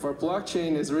if our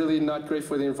blockchain is really not great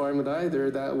for the environment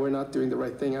either, that we're not doing the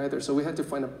right thing either. So we had to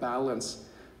find a balance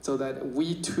so that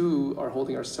we too are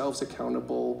holding ourselves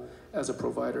accountable as a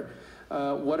provider.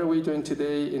 What are we doing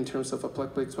today in terms of a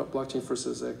blockchain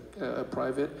versus a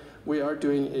private? We are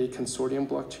doing a consortium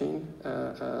blockchain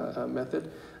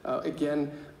method.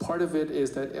 Again, part of it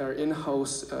is that our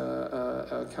in-house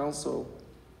council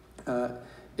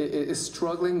is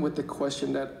struggling with the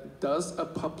question that does a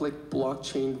public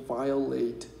blockchain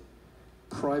violate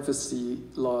privacy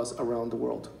laws around the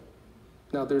world?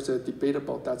 Now there's a debate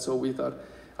about that, so we thought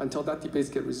until that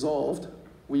debate gets resolved,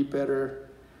 we better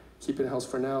keep it in-house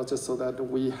for now just so that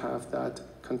we have that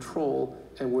control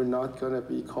and we're not going to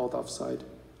be called offside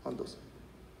on those.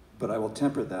 But I will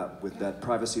temper that with that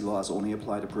privacy laws only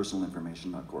apply to personal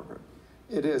information, not corporate.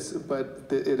 It is, but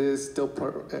it is still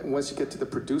once you get to the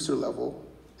producer level,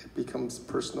 it becomes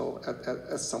personal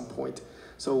at some point.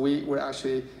 So we're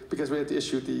actually, because we had to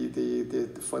issue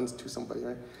the funds to somebody,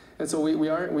 right? And so we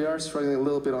are struggling a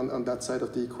little bit on that side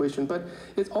of the equation, but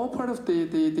it's all part of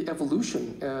the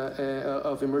evolution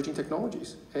of emerging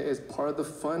technologies. It's part of the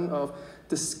fun of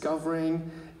discovering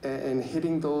and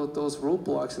hitting those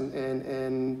roadblocks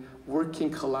and working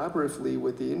collaboratively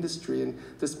with the industry. And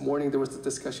this morning there was a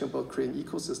discussion about creating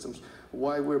ecosystems.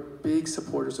 Why we're big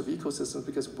supporters of ecosystems,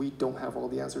 because we don't have all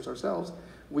the answers ourselves.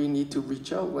 We need to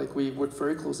reach out. Like we work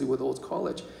very closely with Olds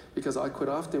College, because quite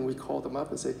often we call them up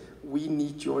and say, we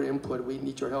need your input, we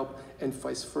need your help, and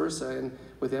vice versa. And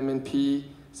with MNP,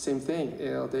 same thing.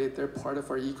 They're part of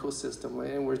our ecosystem,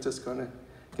 and we're just gonna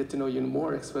get to know you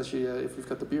more, especially if we've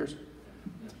got the beers.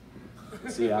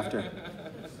 See you after.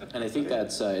 And I think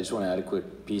that's, I just want to add a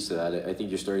quick piece to that. I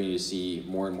think you're starting to see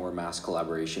more and more mass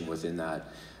collaboration within that.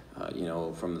 You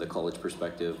know, from the college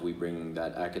perspective, we bring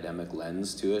that academic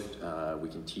lens to it. We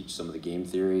can teach some of the game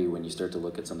theory. When you start to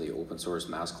look at some of the open source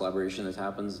mass collaboration that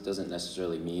happens, it doesn't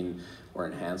necessarily mean or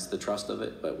enhance the trust of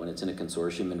it, but when it's in a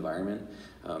consortium environment,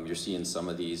 you're seeing some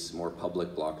of these more public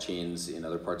blockchains in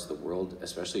other parts of the world,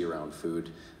 especially around food,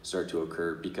 start to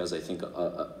occur because I think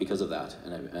because of that,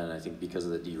 and I think because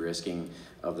of the de-risking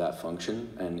of that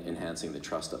function and enhancing the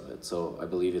trust of it. So I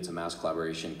believe it's a mass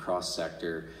collaboration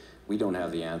cross-sector. We don't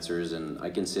have the answers, and I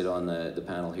can sit on the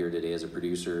panel here today as a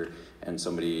producer and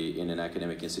somebody in an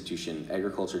academic institution.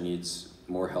 Agriculture needs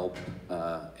more help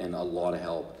and a lot of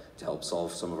help to help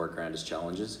solve some of our grandest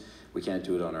challenges. We can't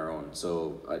do it on our own,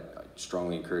 so I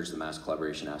strongly encourage the mass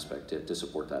collaboration aspect to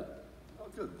support that. Oh,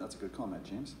 good. That's a good comment,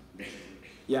 James.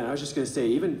 Yeah, and I was just going to say,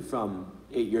 even from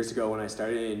 8 years ago when I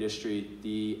started in the industry,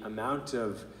 the amount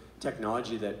of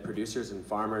technology that producers and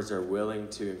farmers are willing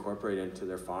to incorporate into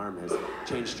their farm has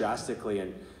changed drastically,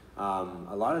 and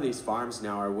a lot of these farms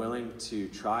now are willing to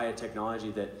try a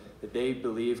technology that they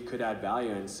believe could add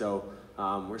value, and so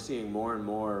we're seeing more and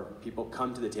more people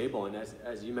come to the table, and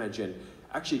as you mentioned,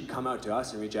 actually come out to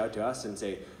us and reach out to us and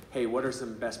say, hey, what are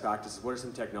some best practices, what are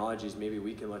some technologies maybe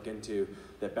we can look into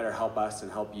that better help us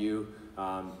and help you,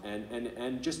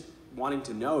 and just wanting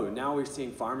to know. Now we're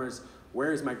seeing farmers,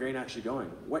 where is my grain actually going?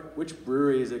 Which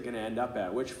brewery is it going to end up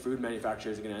at? Which food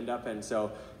manufacturer is it going to end up in?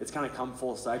 So it's kind of come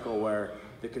full cycle where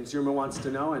the consumer wants to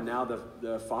know, and now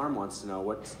the farm wants to know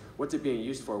what's it being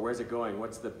used for? Where's it going?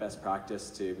 What's the best practice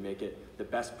to make it the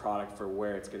best product for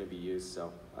where it's going to be used?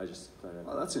 So I just thought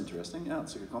Well, that's interesting. Yeah,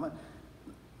 that's a good comment.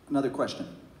 Another question.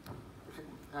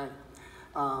 Hi.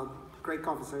 Great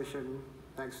conversation.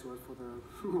 Thanks, Stuart, for the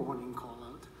morning call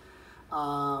out.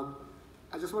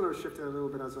 I just want to shift it a little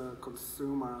bit as a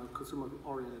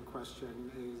consumer-oriented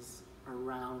question is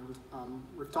around,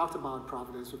 we've talked about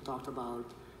provenance, we've talked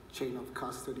about chain of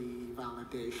custody,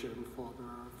 validation for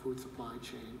the food supply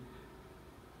chain.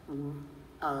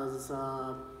 As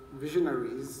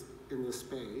visionaries in this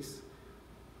space,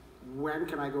 when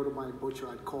can I go to my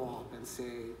butcher at Co-op and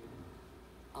say,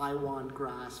 I want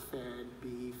grass-fed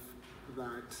beef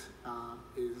that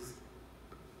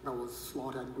was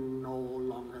slaughtered no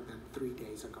longer than 3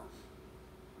 days ago,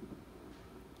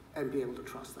 and be able to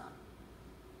trust that?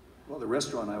 Well, the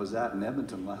restaurant I was at in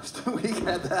Edmonton last week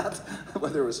had that.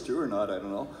 Whether it was true or not, I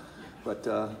don't know. But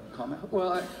comment?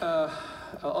 Well,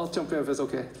 I'll jump in if it's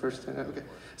okay first. Okay.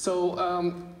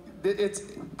 So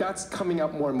that's coming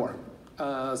up more and more.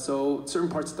 So certain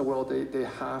parts of the world, they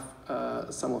have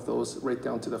some of those right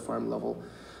down to the farm level.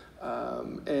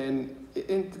 And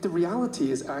the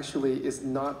reality is actually is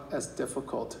not as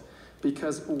difficult,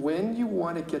 because when you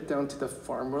want to get down to the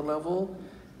farmer level,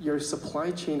 your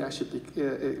supply chain actually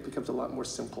it becomes a lot more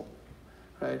simple,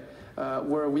 right?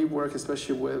 Where we work,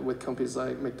 especially with companies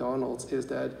like McDonald's, is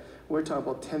that we're talking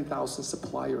about 10,000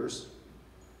 suppliers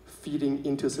feeding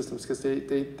into systems, because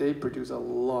they produce a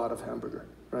lot of hamburger,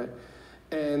 right?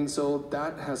 And so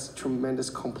that has tremendous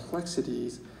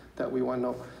complexities that we want to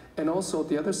know. And also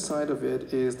the other side of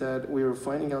it is that we are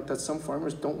finding out that some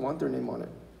farmers don't want their name on it.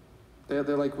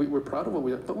 They're like, we're proud of what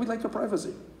we do, but we like the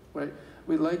privacy, right?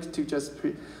 We like to just,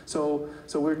 so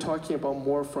we're talking about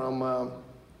more from,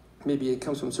 maybe it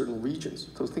comes from certain regions.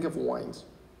 So think of wines,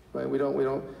 right? We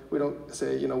don't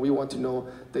say, you know, we want to know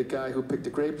the guy who picked the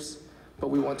grapes, but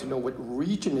we want to know what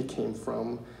region it came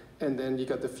from. And then you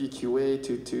got the VQA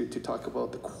to talk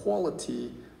about the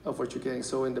quality of what you're getting.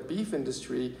 So in the beef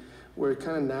industry, we're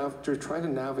kind of trying to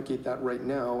navigate that right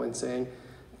now and saying,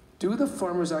 do the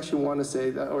farmers actually want to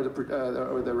say that, or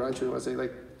the ranchers want to say,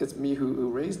 like, it's me who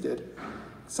raised it?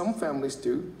 Some families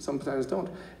do, sometimes don't.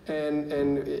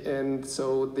 And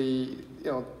so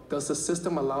does the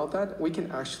system allow that? We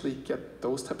can actually get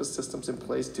those type of systems in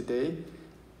place today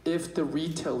if the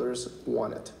retailers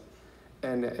want it.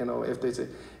 And if they say,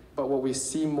 but what we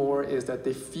see more is that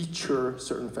they feature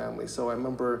certain families. So I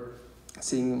remember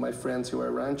seeing my friends who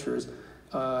are ranchers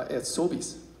at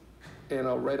Sobeys,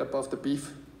 right above the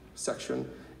beef section,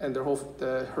 and her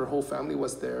whole family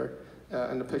was there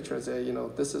in the picture, and say,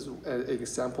 this is an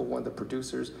example of one of the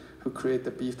producers who create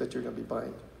the beef that you're going to be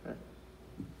buying. Right?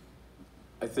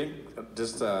 I think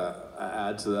just to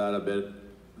add to that a bit,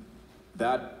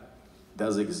 that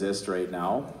does exist right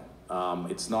now.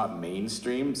 It's not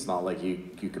mainstream. It's not like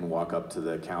you can walk up to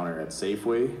the counter at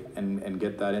Safeway and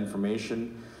get that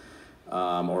information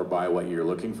or buy what you're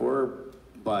looking for.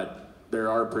 But there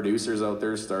are producers out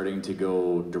there starting to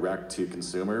go direct to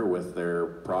consumer with their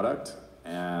product,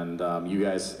 And you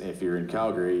guys, if you're in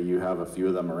Calgary, you have a few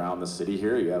of them around the city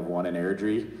here. You have one in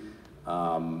Airdrie.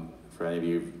 For any of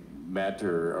you who've met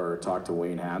or talked to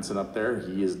Wayne Hansen up there,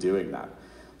 he is doing that.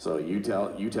 So you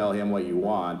tell him what you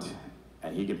want,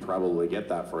 and he can probably get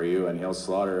that for you, and he'll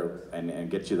slaughter and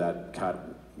get you that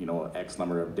cut, you know, X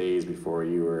number of days before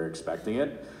you were expecting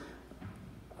it.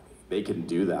 They can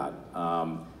do that.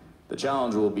 The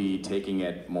challenge will be taking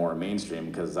it more mainstream,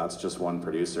 because that's just one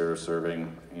producer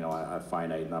serving, you know, a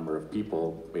finite number of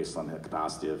people based on the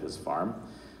capacity of his farm.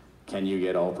 Can you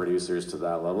get all producers to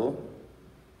that level?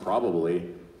 Probably,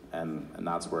 and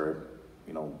that's where,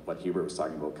 you know, what Hubert was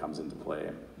talking about comes into play.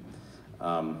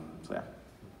 So yeah.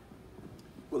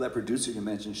 Well, that producer you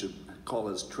mentioned should call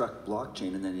his truck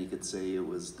blockchain, and then he could say it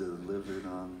was delivered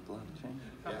on blockchain.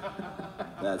 Yeah.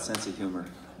 That sense of humor.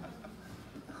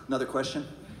 Another question?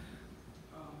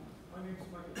 My name is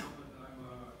Michael Hellman. I'm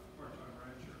a part-time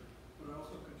rancher, but I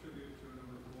also contribute to a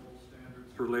number of global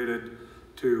standards related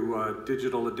to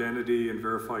digital identity and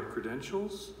verified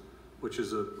credentials, which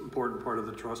is an important part of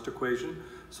the trust equation.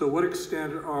 So what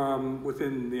extent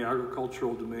within the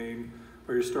agricultural domain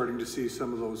are you starting to see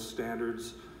some of those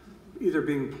standards either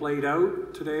being played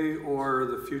out today or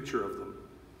the future of them?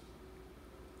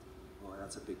 Well,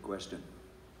 that's a big question.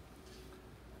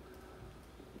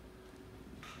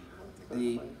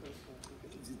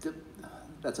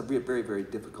 That's a very, very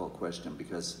difficult question,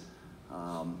 because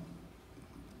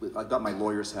I've got my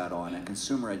lawyer's hat on, and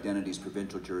consumer identity is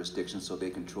provincial jurisdiction, so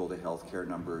they control the healthcare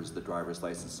numbers, the driver's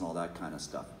license, and all that kind of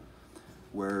stuff.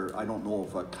 Where I don't know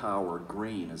if a cow or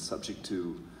grain is subject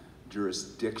to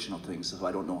jurisdictional things, so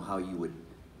I don't know how you would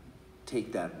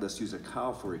take that. Let's use a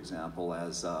cow, for example,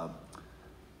 as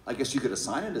I guess you could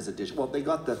assign it as a dish. Well, they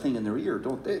got the thing in their ear,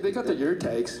 don't they? They got the ear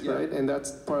tags, yeah. right? And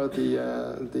that's part of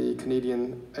the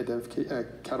Canadian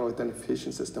cattle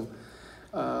identification system.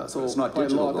 So it's not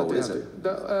digital, though, is it?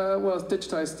 Well, it's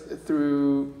digitized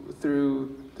through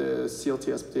the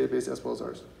CLTS database as well as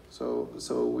ours.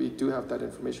 So we do have that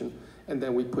information, and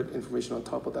then we put information on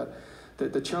top of that.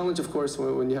 The challenge, of course,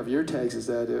 when you have ear tags is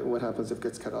that what happens if it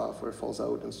gets cut off or it falls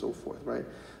out and so forth, right?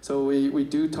 So we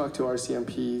do talk to our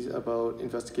CMPs about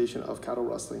investigation of cattle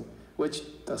rustling, which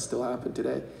does still happen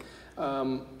today.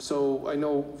 So I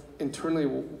know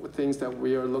internally things that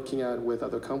we are looking at with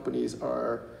other companies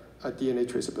are DNA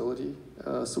traceability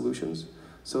solutions,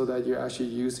 so that you're actually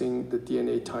using the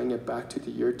DNA, tying it back to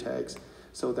the ear tags,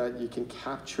 so that you can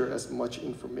capture as much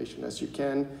information as you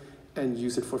can and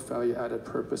use it for value-added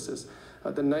purposes.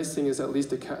 The nice thing is at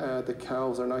least the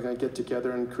cows are not going to get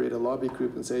together and create a lobby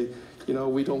group and say, you know,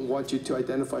 we don't want you to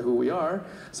identify who we are.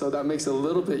 So that makes it a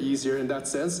little bit easier in that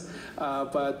sense.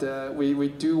 But we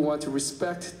do want to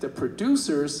respect the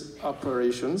producers'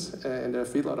 operations and their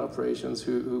feedlot operations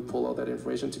who pull all that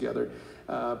information together,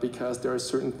 because there are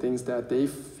certain things that they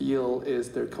feel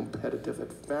is their competitive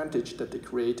advantage that they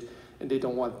create, and they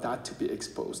don't want that to be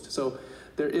exposed. So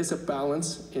there is a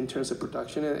balance in terms of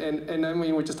production, and I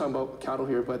mean, we're just talking about cattle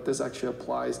here, but this actually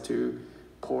applies to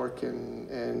pork and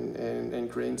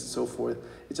grains and so forth.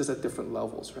 It's just at different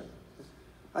levels, right?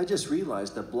 I just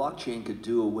realized that blockchain could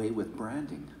do away with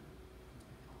branding.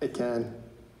 It can,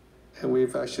 and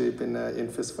we've actually been in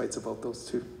fist fights about those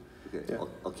too. Okay, Yeah.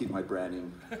 I'll keep my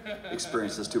branding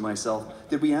experiences to myself.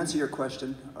 Did we answer your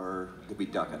question, or did we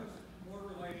duck it? More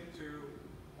related to,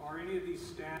 are any of these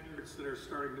standards that are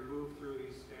starting to move through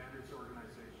these standards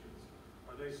organizations,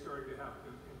 are they starting to have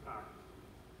an impact?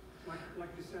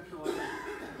 Like decentralized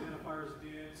identifiers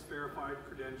did, verified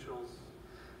credentials.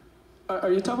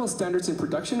 Are you talking about standards in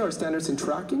production or standards in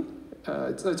tracking?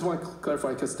 I just want to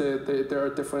clarify, because there are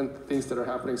different things that are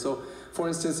happening. So, for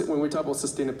instance, when we talk about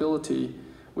sustainability,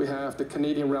 we have the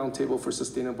Canadian Roundtable for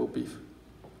Sustainable Beef.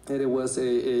 And it was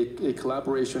a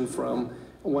collaboration from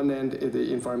one end,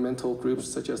 the environmental groups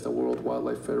such as the World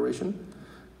Wildlife Federation.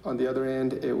 On the other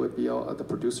end, it would be all the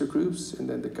producer groups, and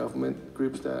then the government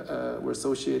groups that were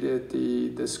associated,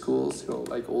 the schools, you know,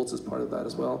 like Olds is part of that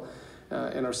as well,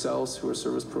 and ourselves, who are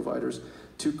service providers,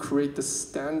 to create the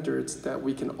standards that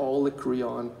we can all agree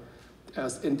on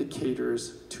as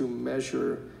indicators to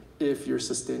measure if you're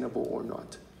sustainable or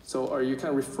not. So are you kind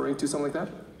of referring to something like that?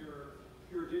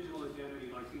 Your digital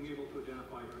identity, like being able to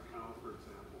identify a cow, for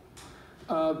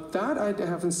example. That I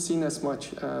haven't seen as much,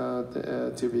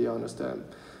 to be honest.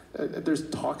 There's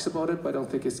talks about it, but I don't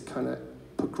think it's kind of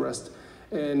progressed.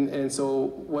 And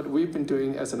so what we've been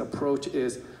doing as an approach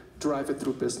is drive it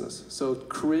through business. So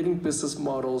creating business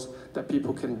models that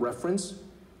people can reference,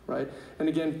 right? And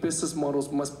again, business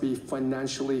models must be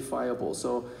financially viable.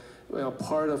 So, you know,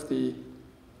 part of the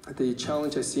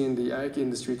challenge I see in the ag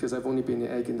industry, because I've only been in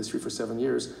the ag industry for 7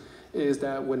 years, is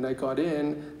that when I got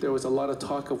in, there was a lot of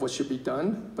talk of what should be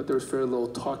done, but there was very little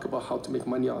talk about how to make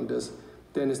money on this.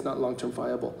 Then it's not long-term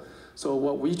viable. So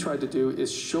what we try to do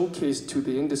is showcase to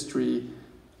the industry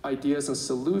ideas and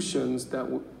solutions that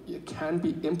can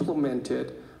be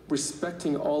implemented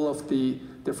respecting all of the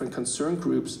different concern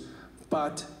groups,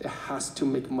 but it has to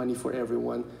make money for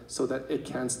everyone so that it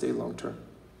can stay long-term.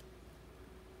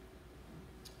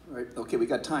 All right, okay, we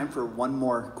got time for one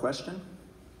more question.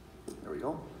 There we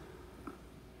go.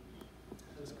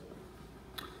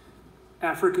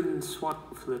 African swine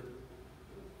flu.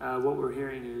 What we're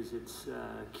hearing is it's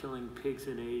killing pigs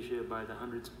in Asia by the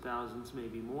hundreds of thousands,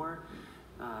 maybe more.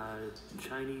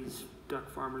 Chinese duck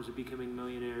farmers are becoming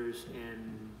millionaires,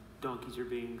 and donkeys are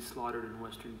being slaughtered in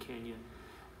Western Kenya.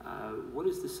 What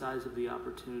is the size of the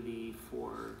opportunity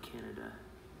for Canada?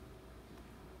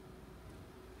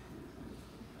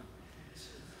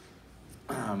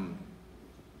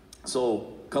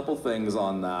 So a couple things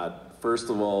on that. First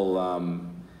of all,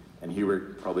 and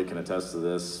Hubert probably can attest to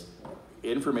this,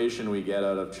 information we get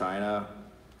out of China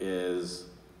is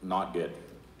not good.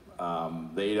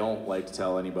 They don't like to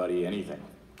tell anybody anything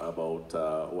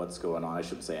about what's going on. I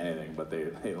shouldn't say anything, but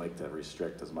they like to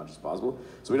restrict as much as possible.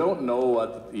 So we don't know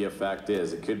what the effect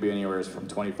is. It could be anywhere from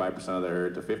 25% of the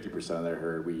herd to 50% of the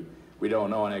herd. We don't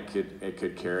know, and it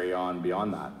could carry on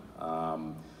beyond that.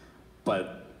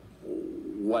 But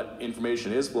what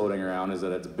information is floating around is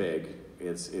that it's big.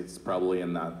 It's probably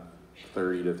in that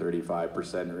 30 to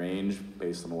 35% range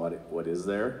based on what is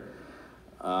there.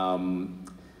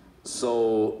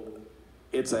 So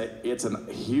it's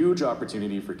a huge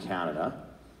opportunity for Canada.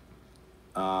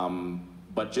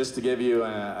 But just to give you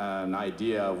an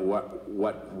idea of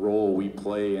what role we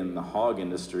play in the hog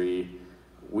industry,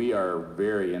 we are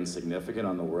very insignificant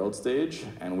on the world stage,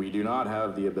 and we do not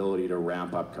have the ability to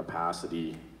ramp up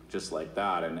capacity just like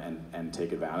that and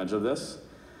take advantage of this.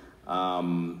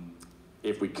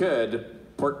 If we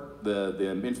could, pork, the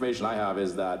information I have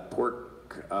is that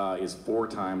pork is 4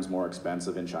 times more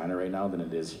expensive in China right now than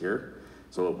it is here.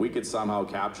 So if we could somehow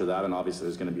capture that, and obviously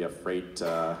there's gonna be a freight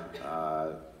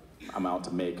amount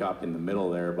to make up in the middle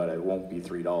there, but it won't be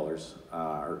 $3,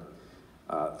 or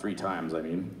 3 times, I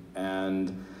mean.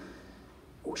 And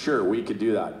sure, we could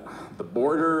do that. The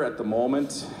border at the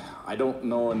moment, I don't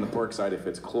know on the pork side if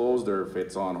it's closed or if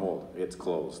it's on hold. It's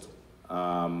closed.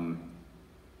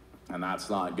 And that's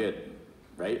not good,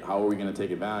 right? How are we gonna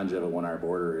take advantage of it when our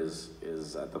border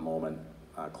is at the moment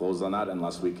closed on that,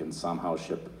 unless we can somehow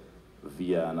ship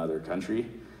via another country?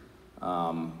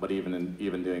 But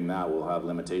even doing that, we'll have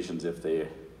limitations if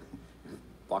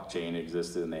blockchain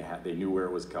existed and they knew where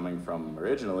it was coming from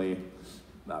originally.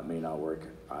 That may not work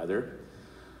either.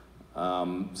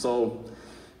 So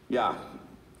yeah,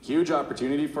 huge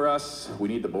opportunity for us. We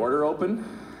need the border open,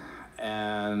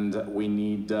 and we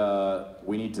need to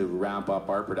ramp up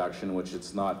our production, which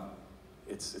it's not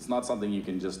something you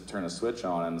can just turn a switch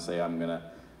on and say I'm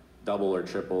gonna double or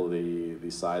triple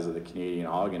the size of the Canadian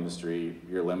hog industry.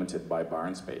 You're limited by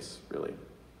barn space, really.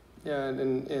 Yeah,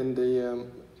 and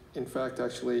in fact,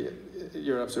 actually,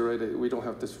 you're absolutely right. We don't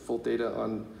have this full data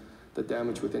on the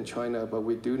damage within China, but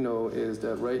we do know is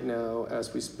that right now,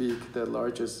 as we speak, the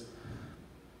largest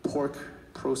pork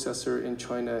processor in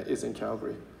China is in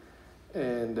Calgary.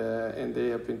 And they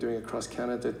have been doing a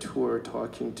cross-Canada tour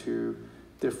talking to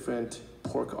different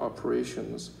pork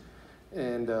operations.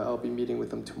 And I'll be meeting with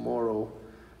them tomorrow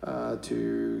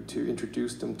to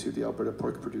introduce them to the Alberta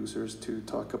pork producers to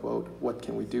talk about what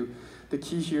can we do. The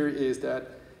key here is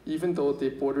that even though the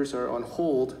borders are on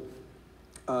hold,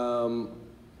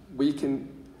 we can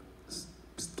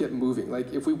get moving.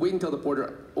 Like if we wait until the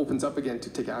border opens up again to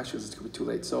take actions, it's gonna be too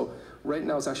late. So right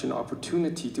now is actually an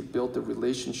opportunity to build the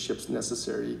relationships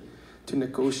necessary to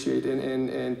negotiate.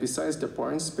 And besides the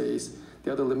barn space,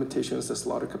 the other limitation is the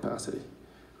slaughter capacity,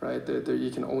 right?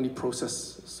 You can only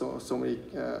process so many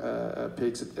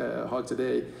hogs a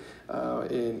day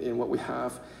in what we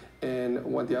have. And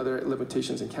one of the other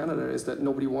limitations in Canada is that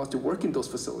nobody wants to work in those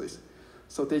facilities.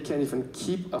 So they can't even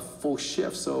keep a full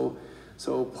shift. So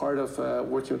part of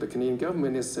working with the Canadian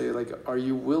government is say, like, are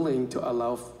you willing to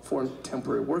allow foreign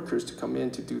temporary workers to come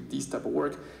in to do these type of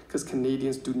work? Because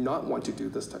Canadians do not want to do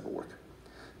this type of work,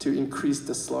 to increase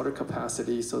the slaughter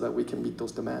capacity so that we can meet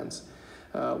those demands.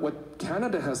 What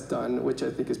Canada has done, which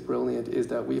I think is brilliant, is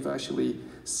that we've actually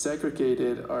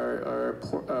segregated our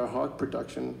hog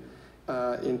production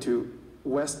into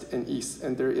west and east.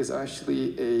 And there is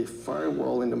actually a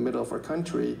firewall in the middle of our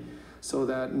country so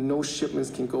that no shipments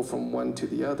can go from one to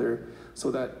the other, so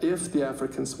that if the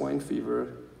African swine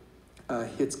fever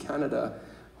hits Canada,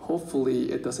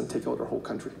 hopefully it doesn't take out our whole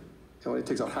country. It only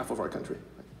takes out half of our country.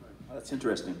 That's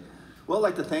interesting. Well, I'd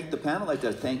like to thank the panel. I'd like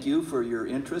to thank you for your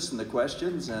interest and the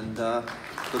questions, and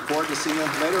look forward to seeing you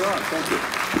later on. Thank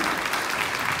you.